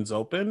blinds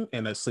open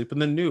and I sleep in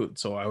the nude.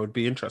 So I would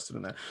be interested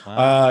in that.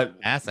 Wow.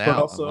 Ass out.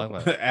 Also,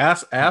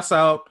 ass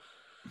out.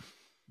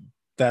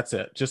 That's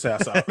it. Just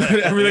ass out.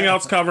 Everything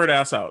else covered,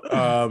 ass out.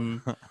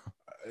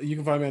 You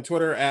can find me on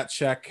Twitter at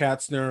Shaq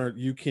Katzner.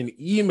 You can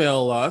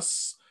email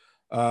us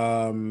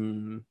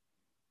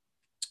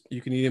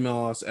You can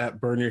email us at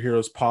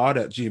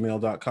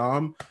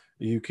burnyourheroespod@gmail.com.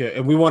 You can,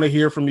 and we want to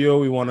hear from you.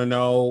 We want to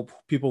know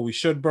people we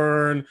should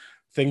burn,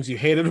 things you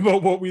hated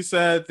about what we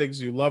said,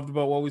 things you loved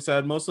about what we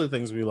said, mostly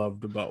things we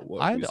loved about what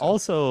we I'd said.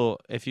 also,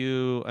 if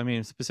you, I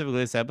mean, specifically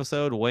this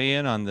episode, weigh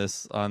in on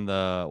this, on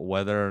the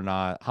whether or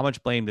not, how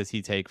much blame does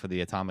he take for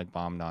the atomic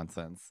bomb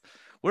nonsense?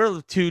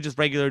 We're two just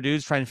regular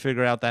dudes trying to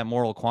figure out that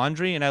moral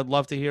quandary, and I'd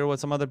love to hear what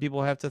some other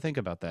people have to think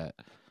about that.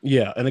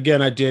 Yeah, and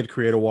again, I did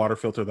create a water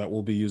filter that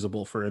will be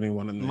usable for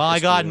anyone in the My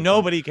history God, of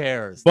nobody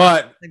cares.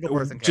 But Not a single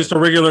person cares. just a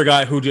regular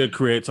guy who did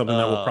create something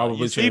that will probably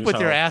you change. sleep with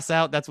your ass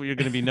out. That's what you're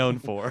going to be known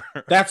for.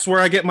 That's where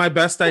I get my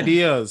best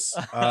ideas.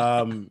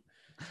 But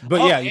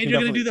yeah, and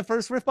you're going to do the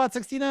first Riffbot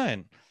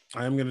 69.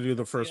 I am going to do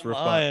the first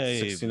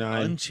Riffbot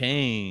 69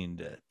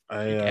 Unchained.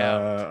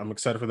 I'm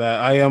excited for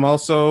that. I am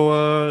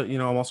also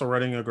I'm also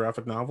writing a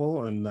graphic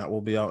novel, and that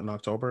will be out in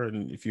October.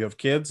 And if you have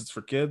kids, it's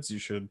for kids.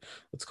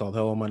 It's called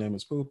Hello, My Name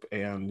is Poop,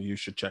 and you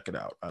should check it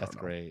out. That's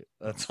great.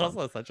 That's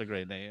also such a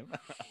great name.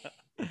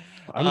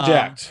 I'm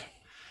jacked.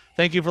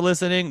 Thank you for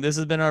listening. This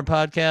has been our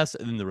podcast,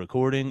 and the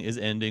recording is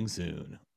ending soon.